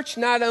church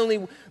not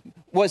only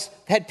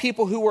had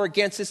people who were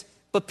against this,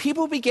 but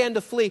people began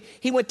to flee.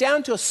 He went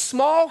down to a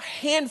small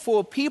handful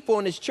of people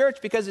in his church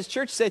because his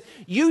church said,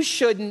 you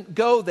shouldn't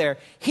go there.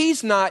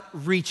 He's not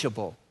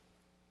reachable.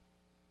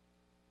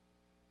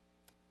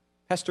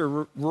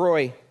 Pastor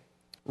Roy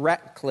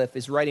Ratcliffe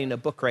is writing a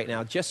book right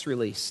now, just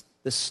released,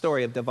 The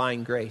Story of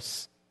Divine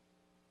Grace.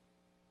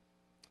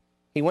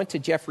 He went to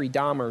Jeffrey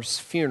Dahmer's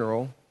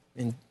funeral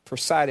and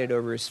presided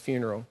over his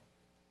funeral.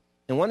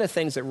 And one of the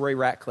things that Roy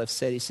Ratcliffe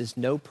said, he says,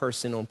 no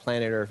person on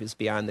planet Earth is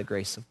beyond the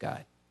grace of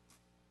God.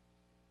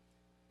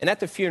 And at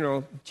the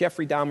funeral,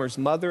 Jeffrey Dahmer's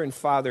mother and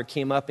father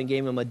came up and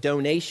gave him a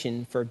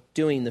donation for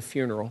doing the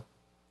funeral.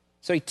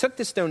 So he took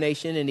this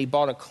donation and he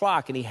bought a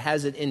clock and he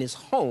has it in his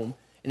home,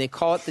 and they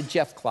call it the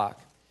Jeff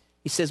clock.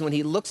 He says when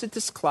he looks at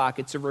this clock,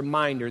 it's a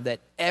reminder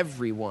that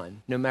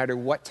everyone, no matter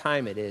what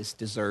time it is,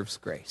 deserves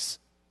grace.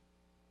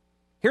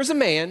 Here's a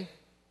man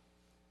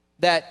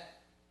that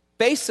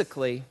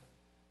basically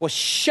was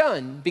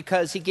shunned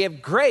because he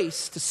gave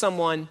grace to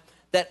someone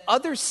that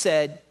others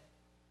said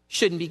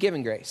shouldn't be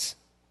given grace.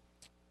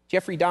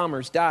 Jeffrey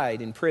Dahmer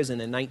died in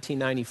prison in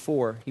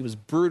 1994. He was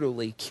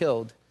brutally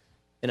killed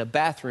in a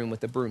bathroom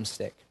with a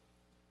broomstick.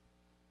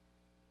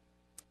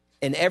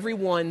 And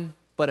everyone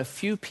but a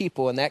few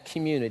people in that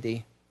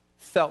community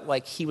felt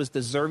like he was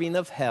deserving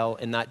of hell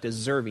and not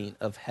deserving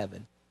of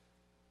heaven.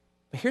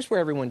 But here's where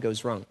everyone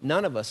goes wrong.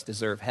 None of us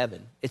deserve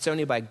heaven. It's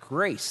only by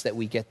grace that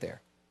we get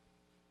there.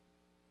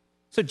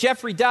 So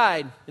Jeffrey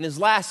died in his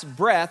last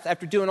breath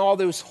after doing all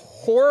those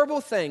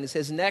horrible things.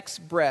 His next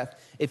breath,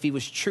 if he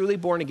was truly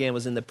born again,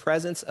 was in the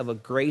presence of a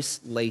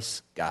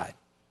grace-laced God.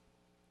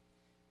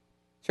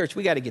 Church,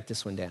 we got to get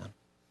this one down.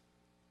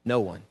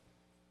 No one,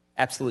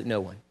 absolute no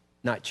one,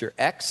 not your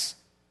ex,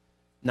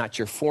 not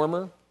your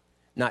former,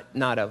 not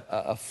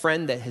a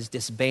friend that has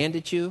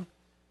disbanded you,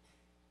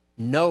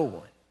 No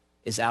one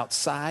is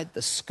outside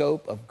the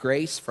scope of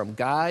grace from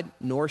God,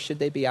 nor should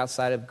they be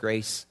outside of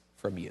grace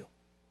from you.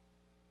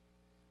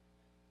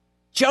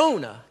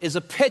 Jonah is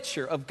a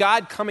picture of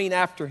God coming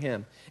after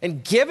him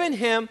and giving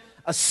him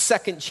a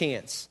second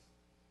chance.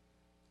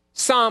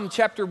 Psalm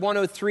chapter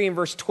 103 and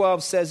verse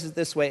 12 says it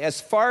this way: as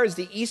far as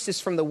the east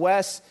is from the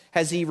west,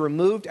 has he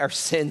removed our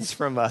sins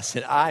from us.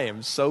 And I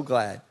am so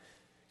glad,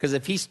 because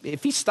if he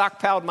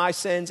stockpiled my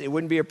sins, it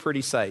wouldn't be a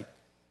pretty sight.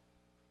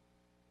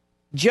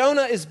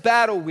 Jonah is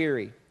battle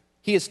weary.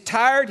 He is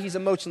tired. He's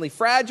emotionally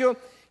fragile.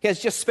 He has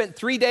just spent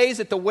 3 days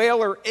at the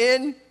Whaler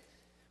Inn,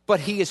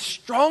 but he is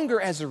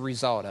stronger as a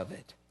result of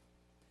it.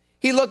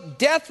 He looked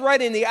death right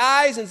in the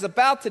eyes and is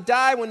about to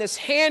die when this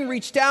hand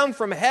reached down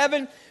from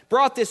heaven,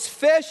 brought this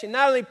fish, and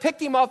not only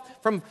picked him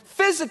up from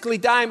physically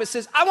dying, but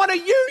says, I want to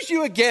use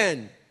you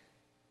again.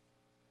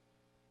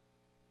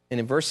 And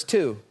in verse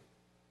 2,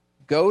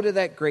 go to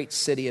that great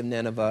city of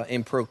Nineveh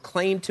and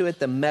proclaim to it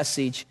the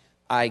message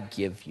I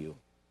give you.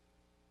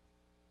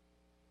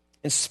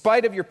 In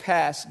spite of your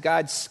past,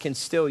 God can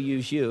still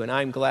use you, and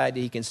I'm glad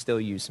that he can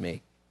still use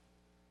me.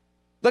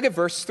 Look at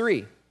verse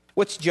 3.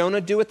 What's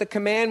Jonah do with the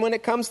command when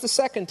it comes the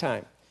second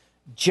time?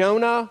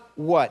 Jonah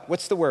what?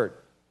 What's the word?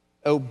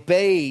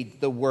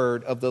 Obeyed the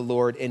word of the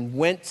Lord and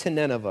went to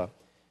Nineveh.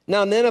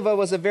 Now, Nineveh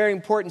was a very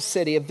important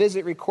city. A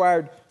visit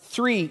required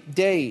 3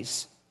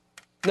 days.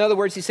 In other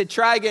words, he said,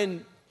 try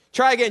again,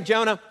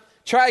 Jonah.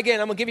 Try again.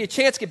 I'm going to give you a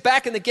chance. Get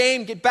back in the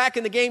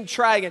game.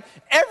 Try again.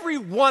 Every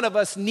one of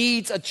us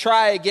needs a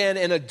try again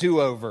and a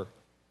do-over.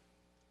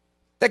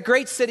 That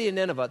great city of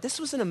Nineveh, this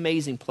was an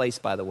amazing place,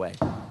 by the way.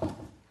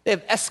 They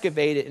have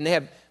excavated and they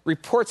have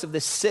reports of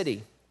this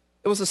city.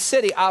 It was a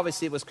city,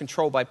 obviously, it was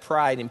controlled by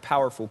pride and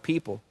powerful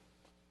people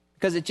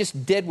because it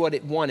just did what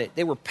it wanted.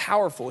 They were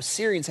powerful.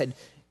 Assyrians had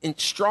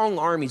strong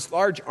armies,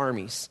 large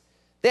armies.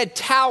 They had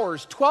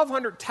towers,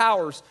 1,200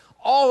 towers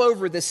all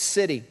over this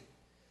city.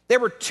 They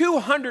were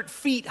 200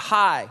 feet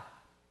high.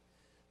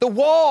 The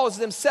walls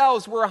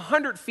themselves were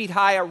 100 feet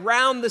high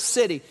around the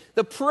city.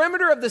 The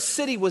perimeter of the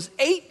city was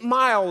 8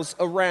 miles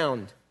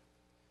around.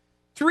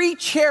 3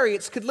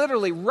 chariots could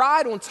literally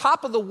ride on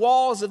top of the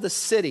walls of the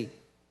city.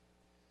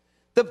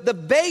 The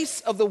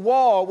base of the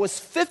wall was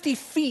 50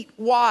 feet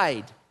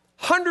wide,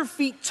 100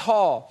 feet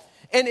tall,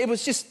 and it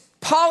was just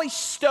polished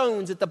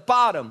stones at the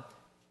bottom.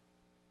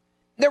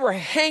 There were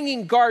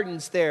hanging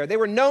gardens there. They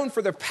were known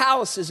for their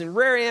palaces and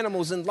rare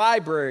animals and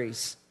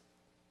libraries.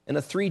 And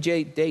a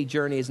 3-day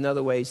journey is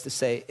another way to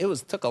say it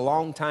took a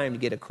long time to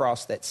get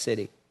across that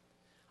city.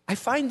 I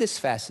find this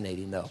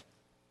fascinating, though,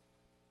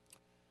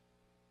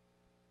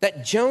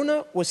 that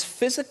Jonah was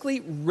physically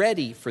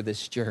ready for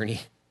this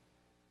journey.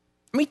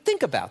 I mean,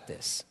 think about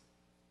this.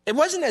 It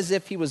wasn't as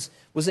if he was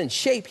in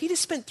shape. He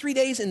just spent 3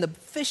 days in the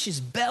fish's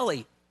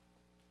belly.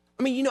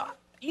 I mean,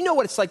 you know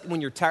what it's like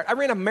when you're tired. I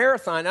ran a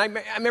marathon. I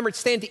remember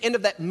standing at the end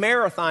of that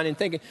marathon and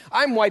thinking,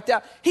 I'm wiped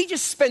out. He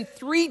just spent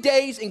 3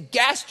 days in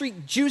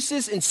gastric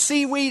juices and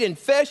seaweed and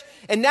fish,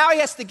 and now he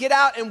has to get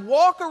out and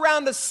walk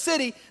around the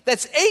city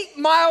that's 8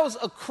 miles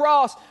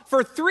across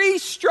for 3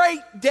 straight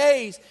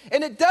days,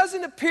 and it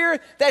doesn't appear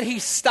that he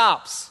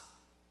stops.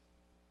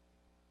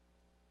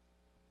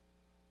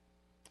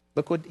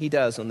 Look what he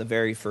does on the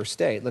very first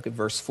day. Look at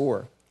verse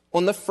 4.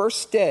 On the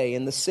first day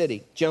in the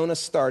city, Jonah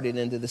started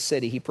into the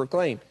city. He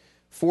proclaimed,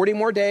 40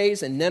 more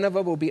days and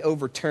Nineveh will be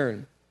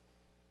overturned.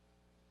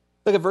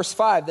 Look at verse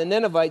 5. The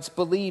Ninevites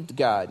believed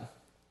God.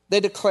 They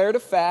declared a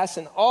fast,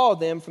 and all of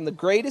them, from the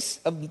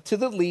greatest to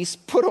the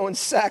least, put on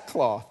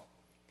sackcloth.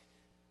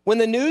 When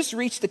the news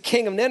reached the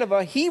king of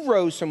Nineveh, he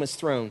rose from his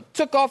throne,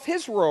 took off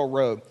his royal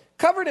robe,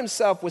 covered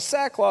himself with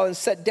sackcloth, and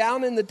sat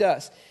down in the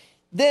dust.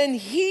 Then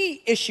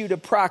he issued a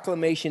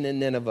proclamation in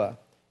Nineveh.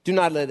 Do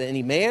not let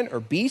any man or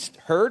beast,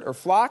 herd or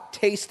flock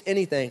taste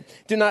anything.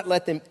 Do not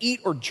let them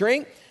eat or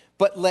drink,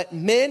 but let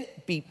men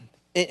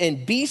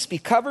and beasts be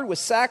covered with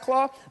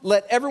sackcloth.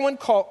 Let everyone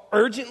call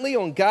urgently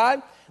on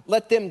God.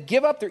 Let them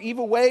give up their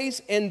evil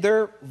ways and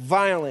their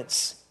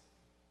violence.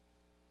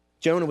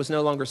 Jonah was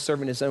no longer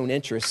serving his own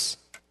interests.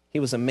 He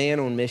was a man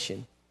on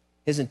mission.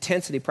 His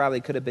intensity probably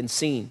could have been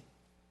seen.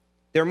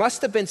 There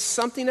must have been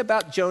something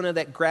about Jonah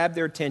that grabbed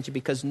their attention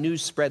because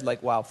news spread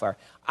like wildfire.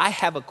 I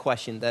have a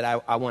question that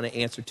I want to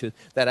answer to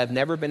that I've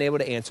never been able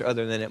to answer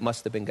other than it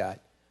must have been God.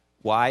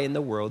 Why in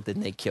the world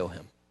didn't they kill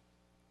him?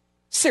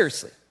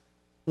 Seriously.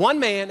 One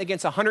man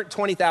against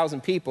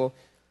 120,000 people.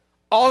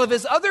 All of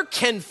his other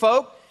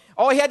kinfolk,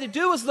 all he had to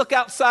do was look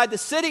outside the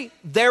city.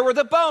 There were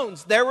the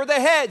bones. There were the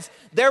heads.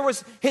 There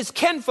was his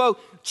kinfolk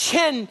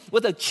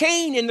with a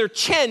chain in their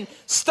chin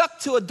stuck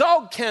to a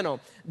dog kennel.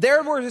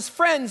 There were his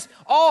friends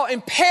all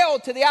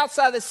impaled to the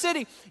outside of the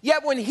city.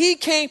 Yet when he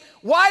came,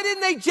 why didn't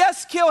they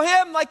just kill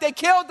him like they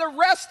killed the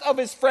rest of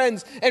his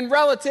friends and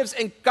relatives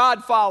and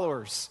God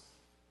followers?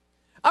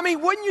 I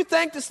mean, wouldn't you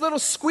think this little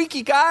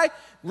squeaky guy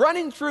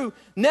running through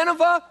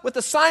Nineveh with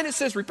a sign that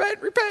says,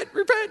 repent, repent,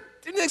 repent?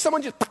 Didn't you think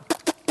someone just...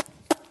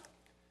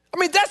 I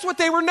mean, that's what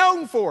they were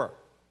known for.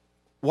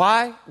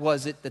 Why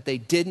was it that they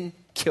didn't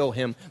kill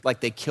him like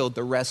they killed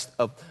the rest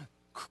of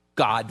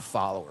God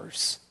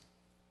followers?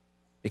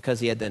 because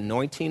he had the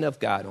anointing of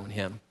God on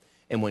him.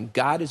 And when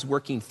God is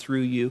working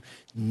through you,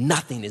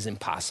 nothing is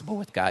impossible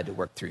with God to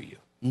work through you.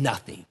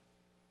 Nothing.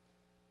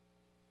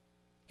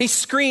 He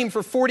screamed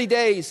for 40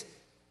 days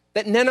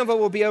that Nineveh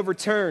will be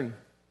overturned.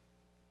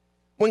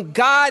 When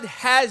God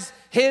has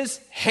his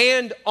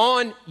hand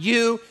on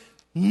you,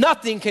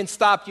 nothing can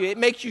stop you. It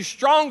makes you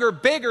stronger,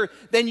 bigger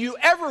than you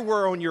ever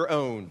were on your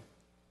own.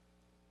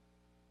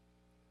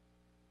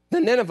 The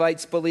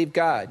Ninevites believed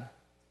God.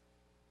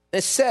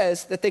 It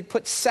says that they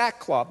put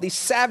sackcloth. These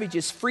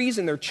savages freeze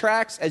in their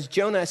tracks, as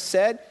Jonah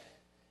said.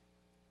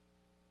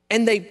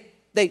 And they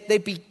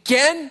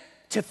began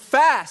to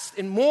fast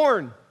and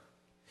mourn.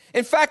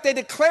 In fact, they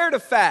declared a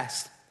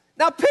fast.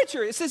 Now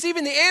picture, it says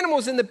even the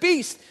animals and the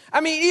beasts. I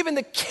mean, even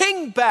the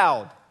king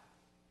bowed.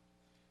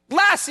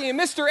 Lassie and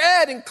Mr.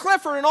 Ed and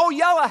Clifford and Old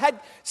Yella had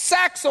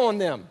sacks on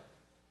them.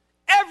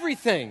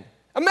 Everything.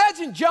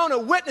 Imagine Jonah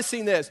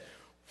witnessing this.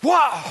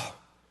 Wow.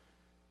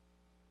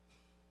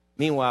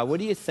 Meanwhile, what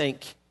do you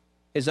think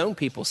his own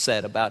people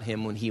said about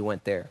him when he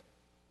went there?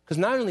 Because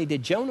not only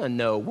did Jonah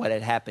know what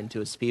had happened to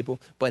his people,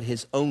 but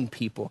his own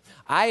people.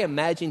 I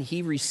imagine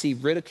he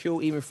received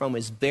ridicule even from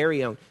his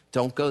very own.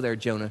 Don't go there,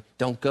 Jonah.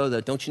 Don't go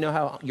there. Don't you know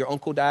how your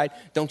uncle died?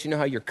 Don't you know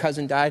how your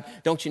cousin died?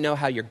 Don't you know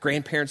how your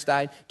grandparents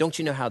died? Don't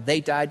you know how they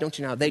died? Don't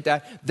you know how they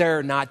died?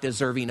 They're not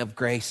deserving of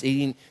grace.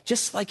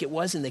 Just like it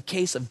was in the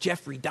case of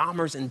Jeffrey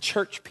Dahmer's and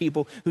church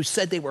people who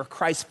said they were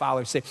Christ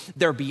followers. Say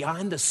they're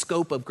beyond the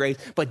scope of grace,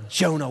 but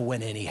Jonah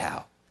went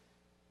anyhow.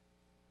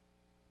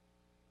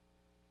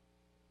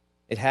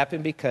 It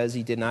happened because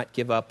he did not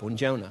give up on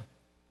Jonah.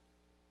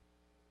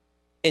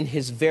 In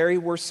his very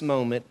worst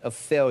moment of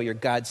failure,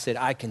 God said,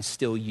 I can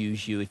still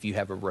use you if you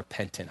have a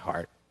repentant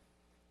heart.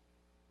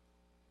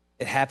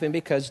 It happened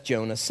because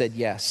Jonah said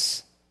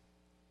yes.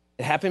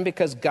 It happened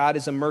because God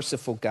is a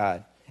merciful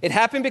God. It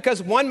happened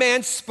because one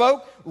man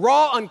spoke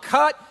raw,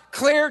 uncut,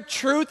 clear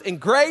truth and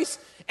grace.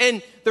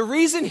 And the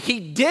reason he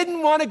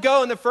didn't want to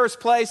go in the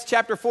first place,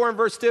 chapter 4 and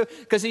verse 2,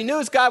 because he knew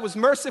his God was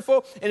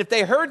merciful. And if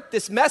they heard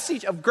this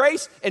message of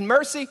grace and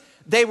mercy,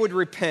 they would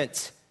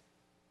repent.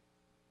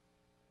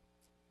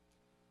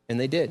 And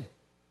they did.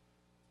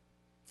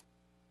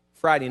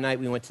 Friday night,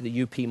 we went to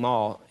the UP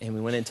Mall and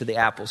we went into the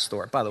Apple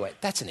store. By the way,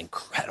 that's an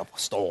incredible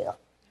store.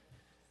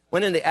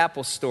 Went in the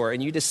Apple store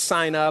and you just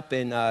sign up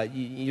and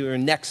you're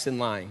next in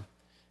line.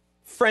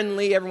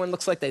 Friendly, everyone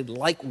looks like they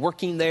like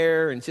working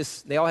there, and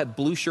just they all have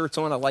blue shirts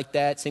on. I like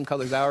that, same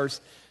color as ours.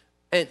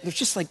 And there's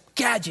just like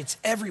gadgets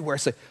everywhere.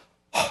 So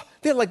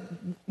they had like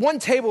one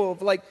table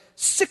of like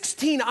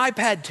 16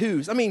 iPad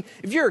 2s. I mean,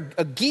 if you're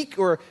a geek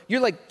or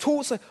you're like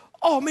tools, like,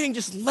 oh man,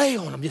 just lay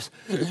on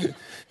them.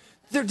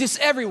 They're just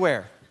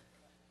everywhere.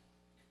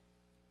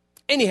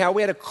 Anyhow,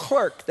 we had a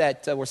clerk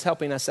that was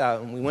helping us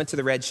out, and we went to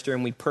the register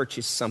and we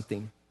purchased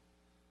something.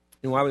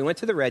 And while we went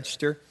to the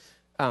register,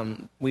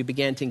 we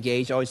began to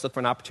engage, always look for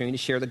an opportunity to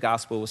share the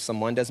gospel with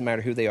someone. Doesn't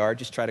matter who they are,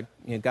 just try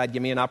to, God,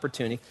 give me an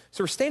opportunity.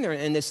 So we're standing there,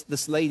 and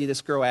this lady,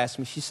 this girl asked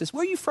me, she says,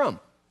 where are you from?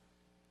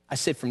 I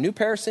said, from New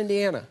Paris,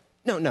 Indiana.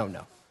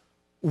 No.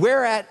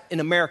 Where at in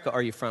America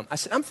are you from? I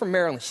said, I'm from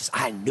Maryland. She said,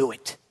 I knew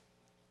it.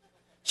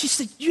 She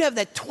said, you have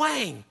that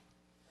twang.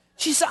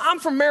 She said, I'm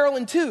from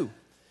Maryland too.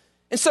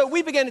 And so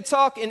we began to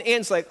talk, and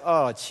Ann's like,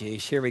 oh,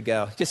 geez, here we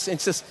go.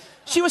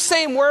 She was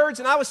saying words,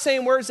 and I was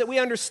saying words that we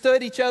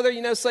understood each other.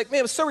 It's like,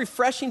 man, it was so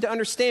refreshing to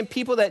understand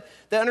people that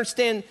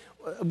understand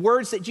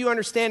words that you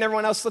understand.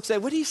 Everyone else looks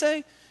at, what do you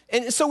say?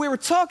 And so we were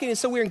talking, and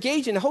so we were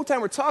engaging. The whole time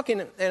we're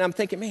talking, and I'm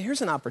thinking, man,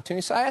 here's an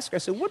opportunity. So I asked her, I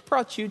said, what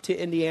brought you to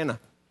Indiana?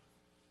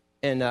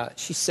 And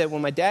she said, well,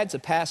 my dad's a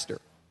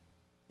pastor.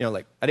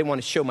 I didn't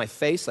want to show my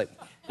face,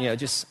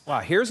 wow,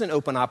 here's an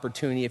open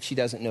opportunity if she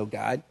doesn't know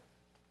God.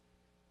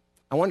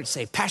 I wanted to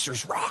say,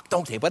 pastors rock,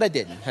 don't they? But I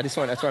didn't. That's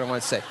what I wanted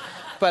to say.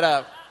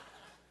 But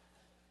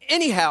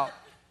anyhow,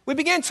 we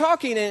began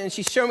talking, and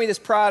she showed me this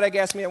product,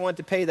 asked me if I wanted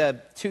to pay the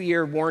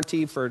 2-year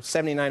warranty for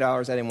 $79.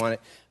 I didn't want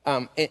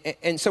it.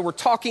 And so we're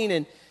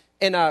talking,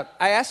 and I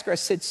asked her, I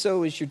said,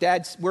 so is your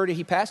dad, where did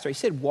he pastor? He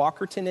said,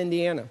 Walkerton,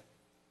 Indiana.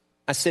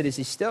 I said, is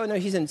he still? No,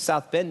 he's in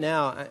South Bend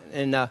now.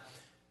 And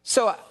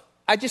so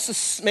I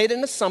just made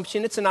an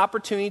assumption. It's an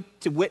opportunity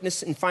to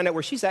witness and find out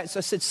where she's at. So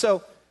I said,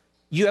 so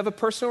you have a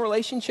personal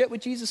relationship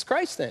with Jesus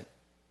Christ then?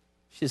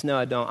 She says, no,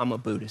 I don't. I'm a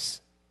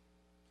Buddhist.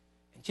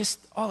 And just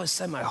all of a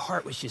sudden, my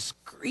heart was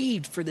just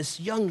grieved for this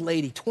young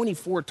lady,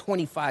 24,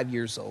 25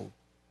 years old.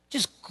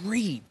 Just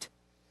grieved.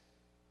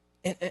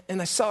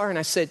 And I saw her and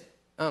I said,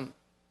 oh,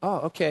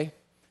 okay.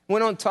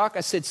 Went on to talk.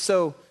 I said,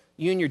 so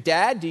you and your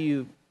dad, do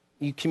you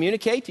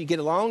communicate? Do you get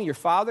along? Your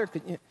father?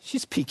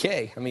 She's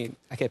PK.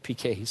 I got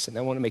PK. He said,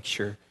 I want to make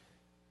sure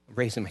I'm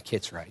raising my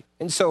kids right.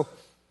 And so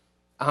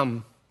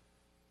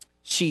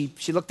she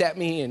looked at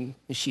me and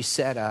she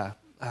said,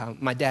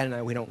 my dad and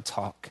I, we don't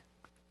talk.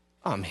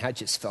 Oh, man, I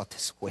just felt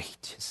this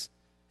weight. It's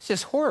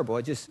just horrible.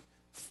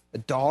 A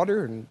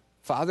daughter and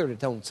father that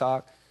don't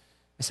talk.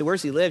 I said,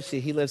 where's he live? She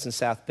said, he lives in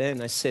South Bend.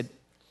 And I said,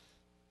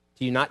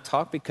 do you not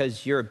talk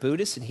because you're a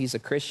Buddhist and he's a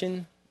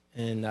Christian?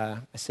 And I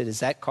said, does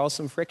that cause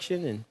some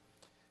friction? And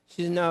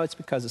She said, no, it's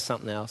because of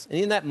something else. And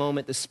in that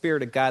moment, the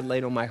Spirit of God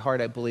laid on my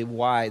heart, I believe,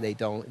 why they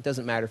don't. It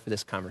doesn't matter for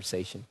this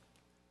conversation.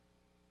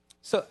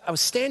 So I was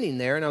standing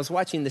there and I was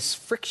watching this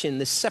friction,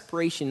 this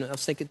separation. I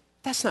was thinking,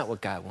 that's not what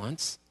God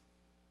wants.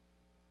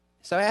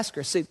 So I asked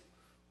her, I said,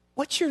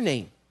 what's your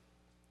name?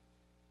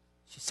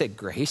 She said,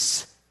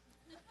 Grace.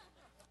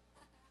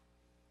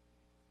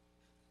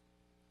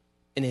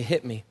 And it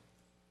hit me.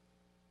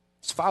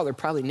 His father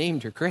probably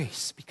named her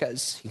Grace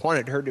because he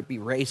wanted her to be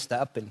raised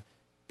up and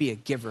be a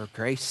giver of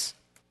grace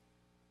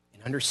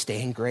and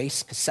understand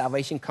grace, because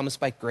salvation comes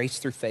by grace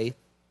through faith.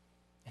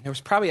 And there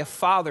was probably a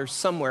father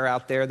somewhere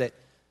out there that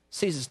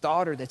sees his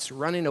daughter that's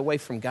running away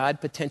from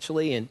God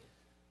potentially and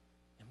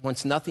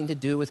wants nothing to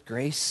do with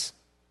grace.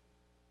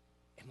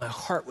 And my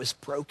heart was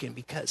broken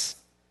because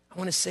I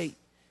want to say,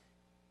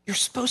 you're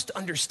supposed to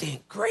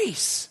understand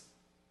grace.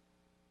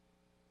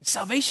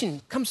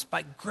 Salvation comes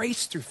by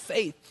grace through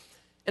faith.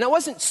 And I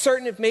wasn't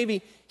certain if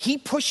maybe he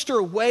pushed her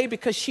away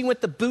because she went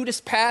the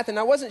Buddhist path, and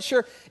I wasn't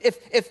sure if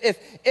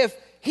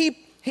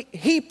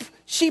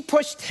she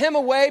pushed him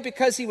away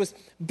because he was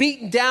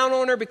beaten down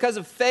on her because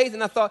of faith.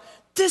 And I thought,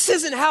 this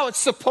isn't how it's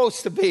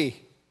supposed to be.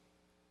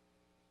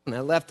 And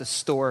I left the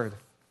store.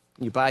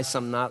 You buy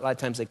something, a lot of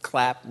times they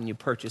clap and you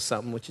purchase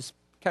something, which is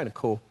kind of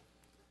cool.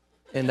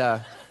 And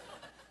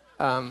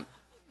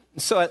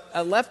so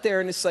I left there,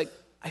 and it's like,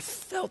 I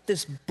felt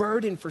this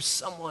burden for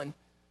someone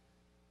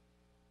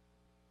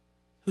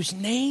whose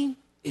name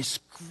is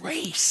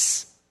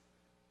Grace.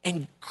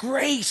 And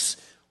grace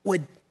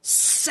would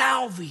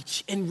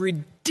salvage and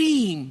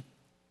redeem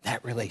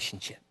that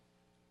relationship.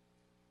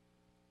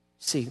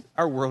 See,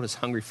 our world is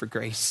hungry for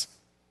grace.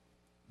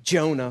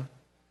 Jonah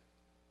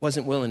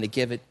wasn't willing to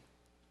give it.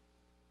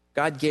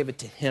 God gave it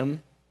to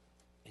him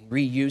and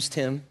reused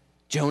him.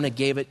 Jonah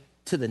gave it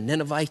to the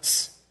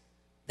Ninevites.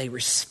 They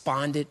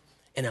responded,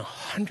 and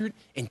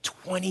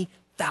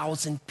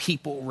 120,000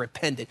 people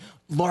repented.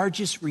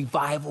 Largest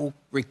revival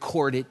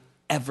recorded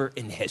ever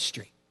in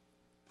history.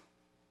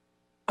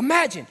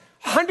 Imagine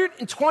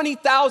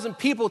 120,000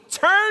 people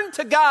turned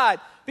to God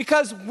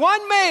because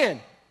one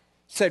man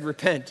said,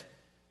 repent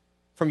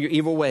from your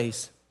evil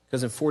ways,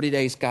 because in 40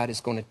 days God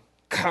is going to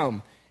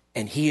come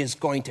and he is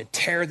going to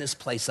tear this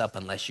place up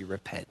unless you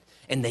repent.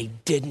 And they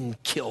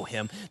didn't kill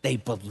him, they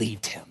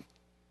believed him.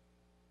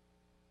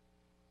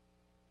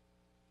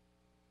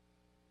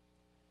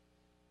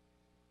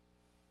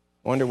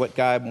 I wonder what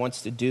God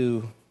wants to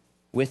do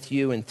with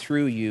you and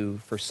through you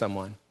for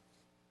someone.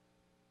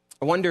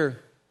 I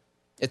wonder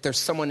if there's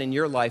someone in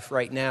your life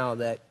right now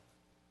that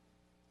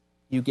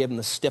you give them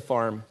the stiff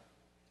arm.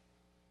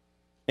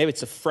 Maybe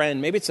it's a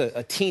friend. Maybe it's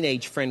a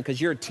teenage friend because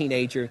you're a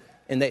teenager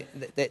and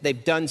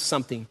they've done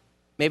something.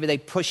 Maybe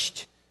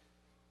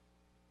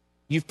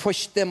you've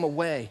pushed them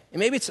away. And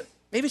maybe it's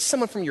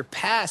someone from your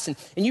past and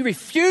you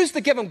refuse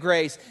to give them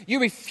grace. You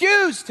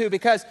refuse to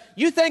because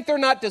you think they're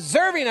not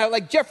deserving of it,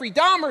 like Jeffrey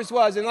Dahmer's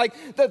was and like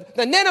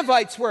the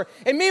Ninevites were.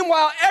 And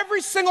meanwhile,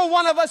 every single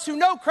one of us who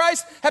know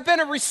Christ have been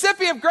a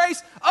recipient of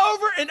grace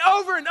over and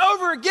over and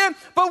over again,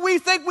 but we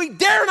think we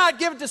dare not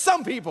give it to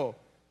some people.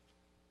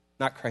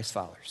 Not Christ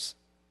followers.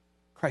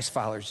 Christ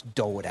followers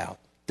dole it out,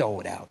 dole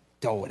it out,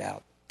 dole it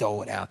out,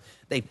 dole it out.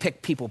 They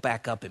pick people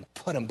back up and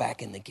put them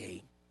back in the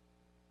game.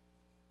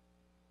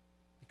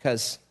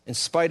 Because in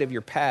spite of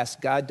your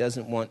past, God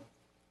doesn't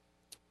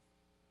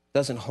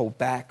hold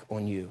back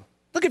on you.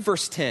 Look at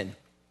verse 10.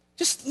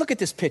 Just look at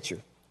this picture.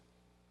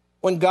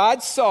 When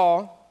God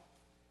saw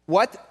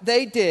what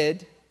they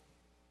did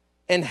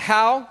and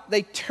how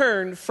they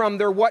turned from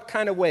their what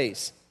kind of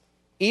ways?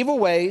 Evil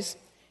ways.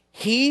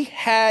 He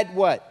had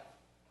what?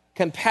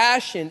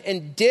 Compassion,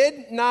 and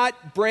did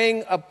not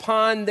bring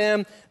upon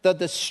them the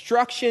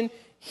destruction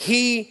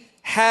he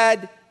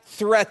had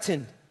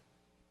threatened.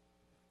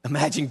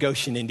 Imagine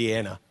Goshen,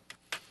 Indiana.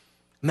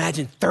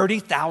 Imagine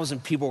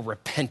 30,000 people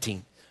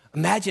repenting.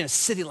 Imagine a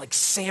city like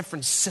San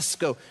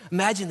Francisco.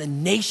 Imagine the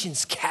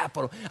nation's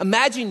capital.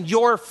 Imagine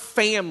your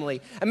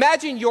family.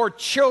 Imagine your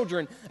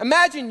children.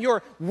 Imagine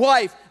your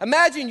wife.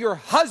 Imagine your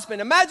husband.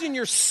 Imagine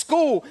your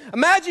school.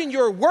 Imagine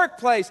your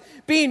workplace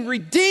being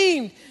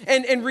redeemed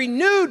and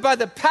renewed by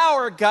the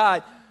power of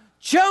God.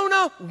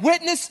 Jonah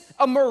witnessed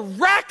a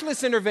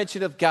miraculous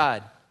intervention of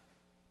God.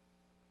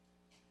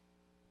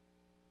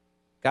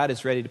 God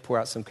is ready to pour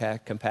out some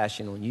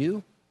compassion on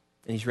you,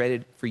 and he's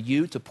ready for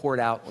you to pour it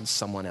out on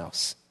someone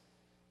else.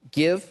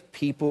 Give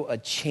people a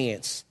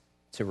chance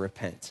to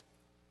repent.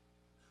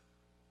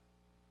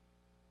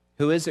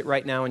 Who is it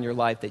right now in your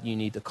life that you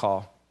need to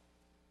call?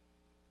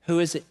 Who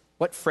is it?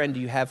 What friend do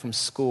you have from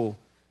school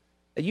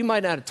that you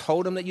might not have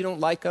told them that you don't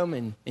like them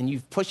and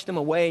you've pushed them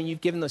away and you've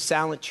given them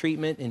silent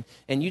treatment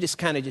and you just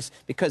kind of just,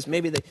 because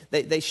maybe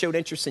they showed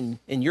interest in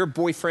your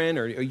boyfriend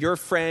or your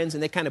friends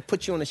and they kind of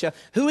put you on the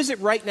shelf. Who is it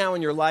right now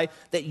in your life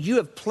that you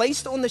have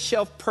placed on the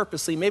shelf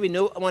purposely, maybe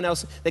no one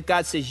else, that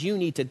God says you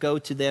need to go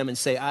to them and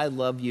say, I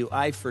love you,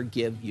 I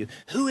forgive you?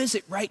 Who is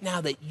it right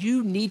now that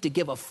you need to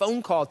give a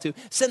phone call to,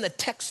 send a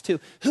text to?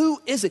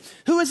 Who is it?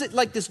 Who is it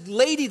like this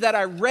lady that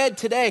I read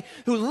today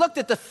who looked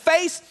at the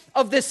face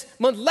of this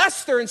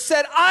molester and said,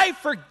 said, I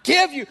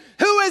forgive you.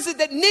 Who is it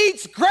that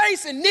needs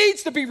grace and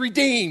needs to be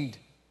redeemed?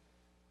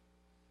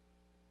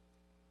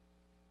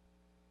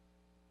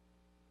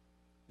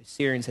 The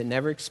Syrians had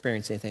never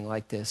experienced anything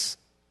like this.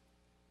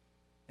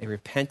 They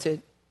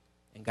repented,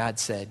 and God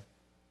said,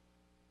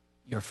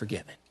 you're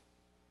forgiven.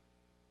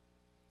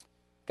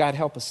 God,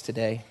 help us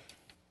today.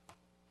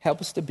 Help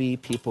us to be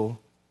people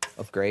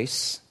of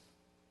grace.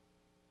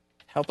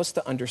 Help us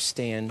to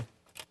understand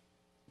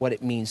what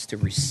it means to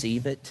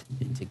receive it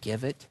and to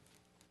give it.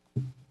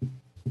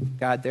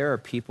 God, there are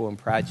people and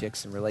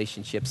projects and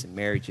relationships and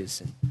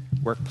marriages and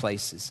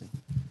workplaces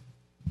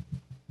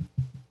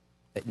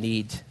that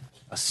need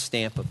a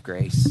stamp of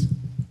grace.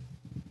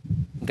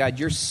 God,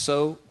 you're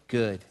so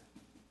good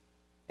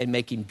at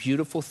making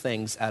beautiful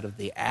things out of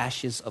the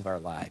ashes of our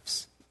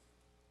lives.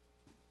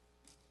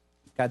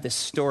 God, this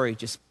story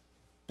just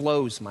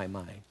blows my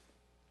mind.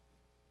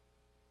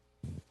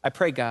 I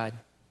pray, God,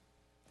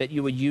 that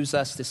you would use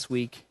us this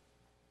week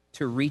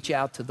to reach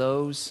out to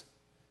those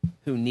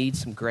who need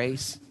some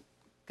grace.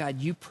 God,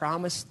 you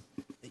promised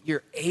that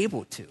you're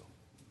able to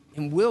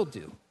and will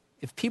do.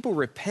 If people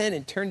repent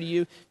and turn to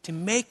you to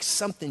make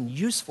something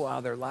useful out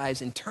of their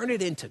lives and turn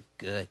it into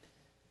good.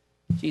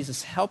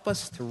 Jesus, help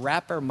us to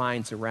wrap our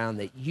minds around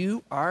that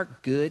you are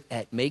good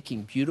at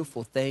making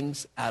beautiful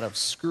things out of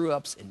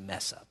screw-ups and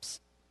mess-ups.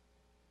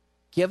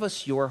 Give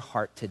us your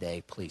heart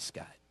today, please,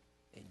 God.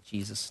 In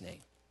Jesus'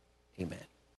 name, amen.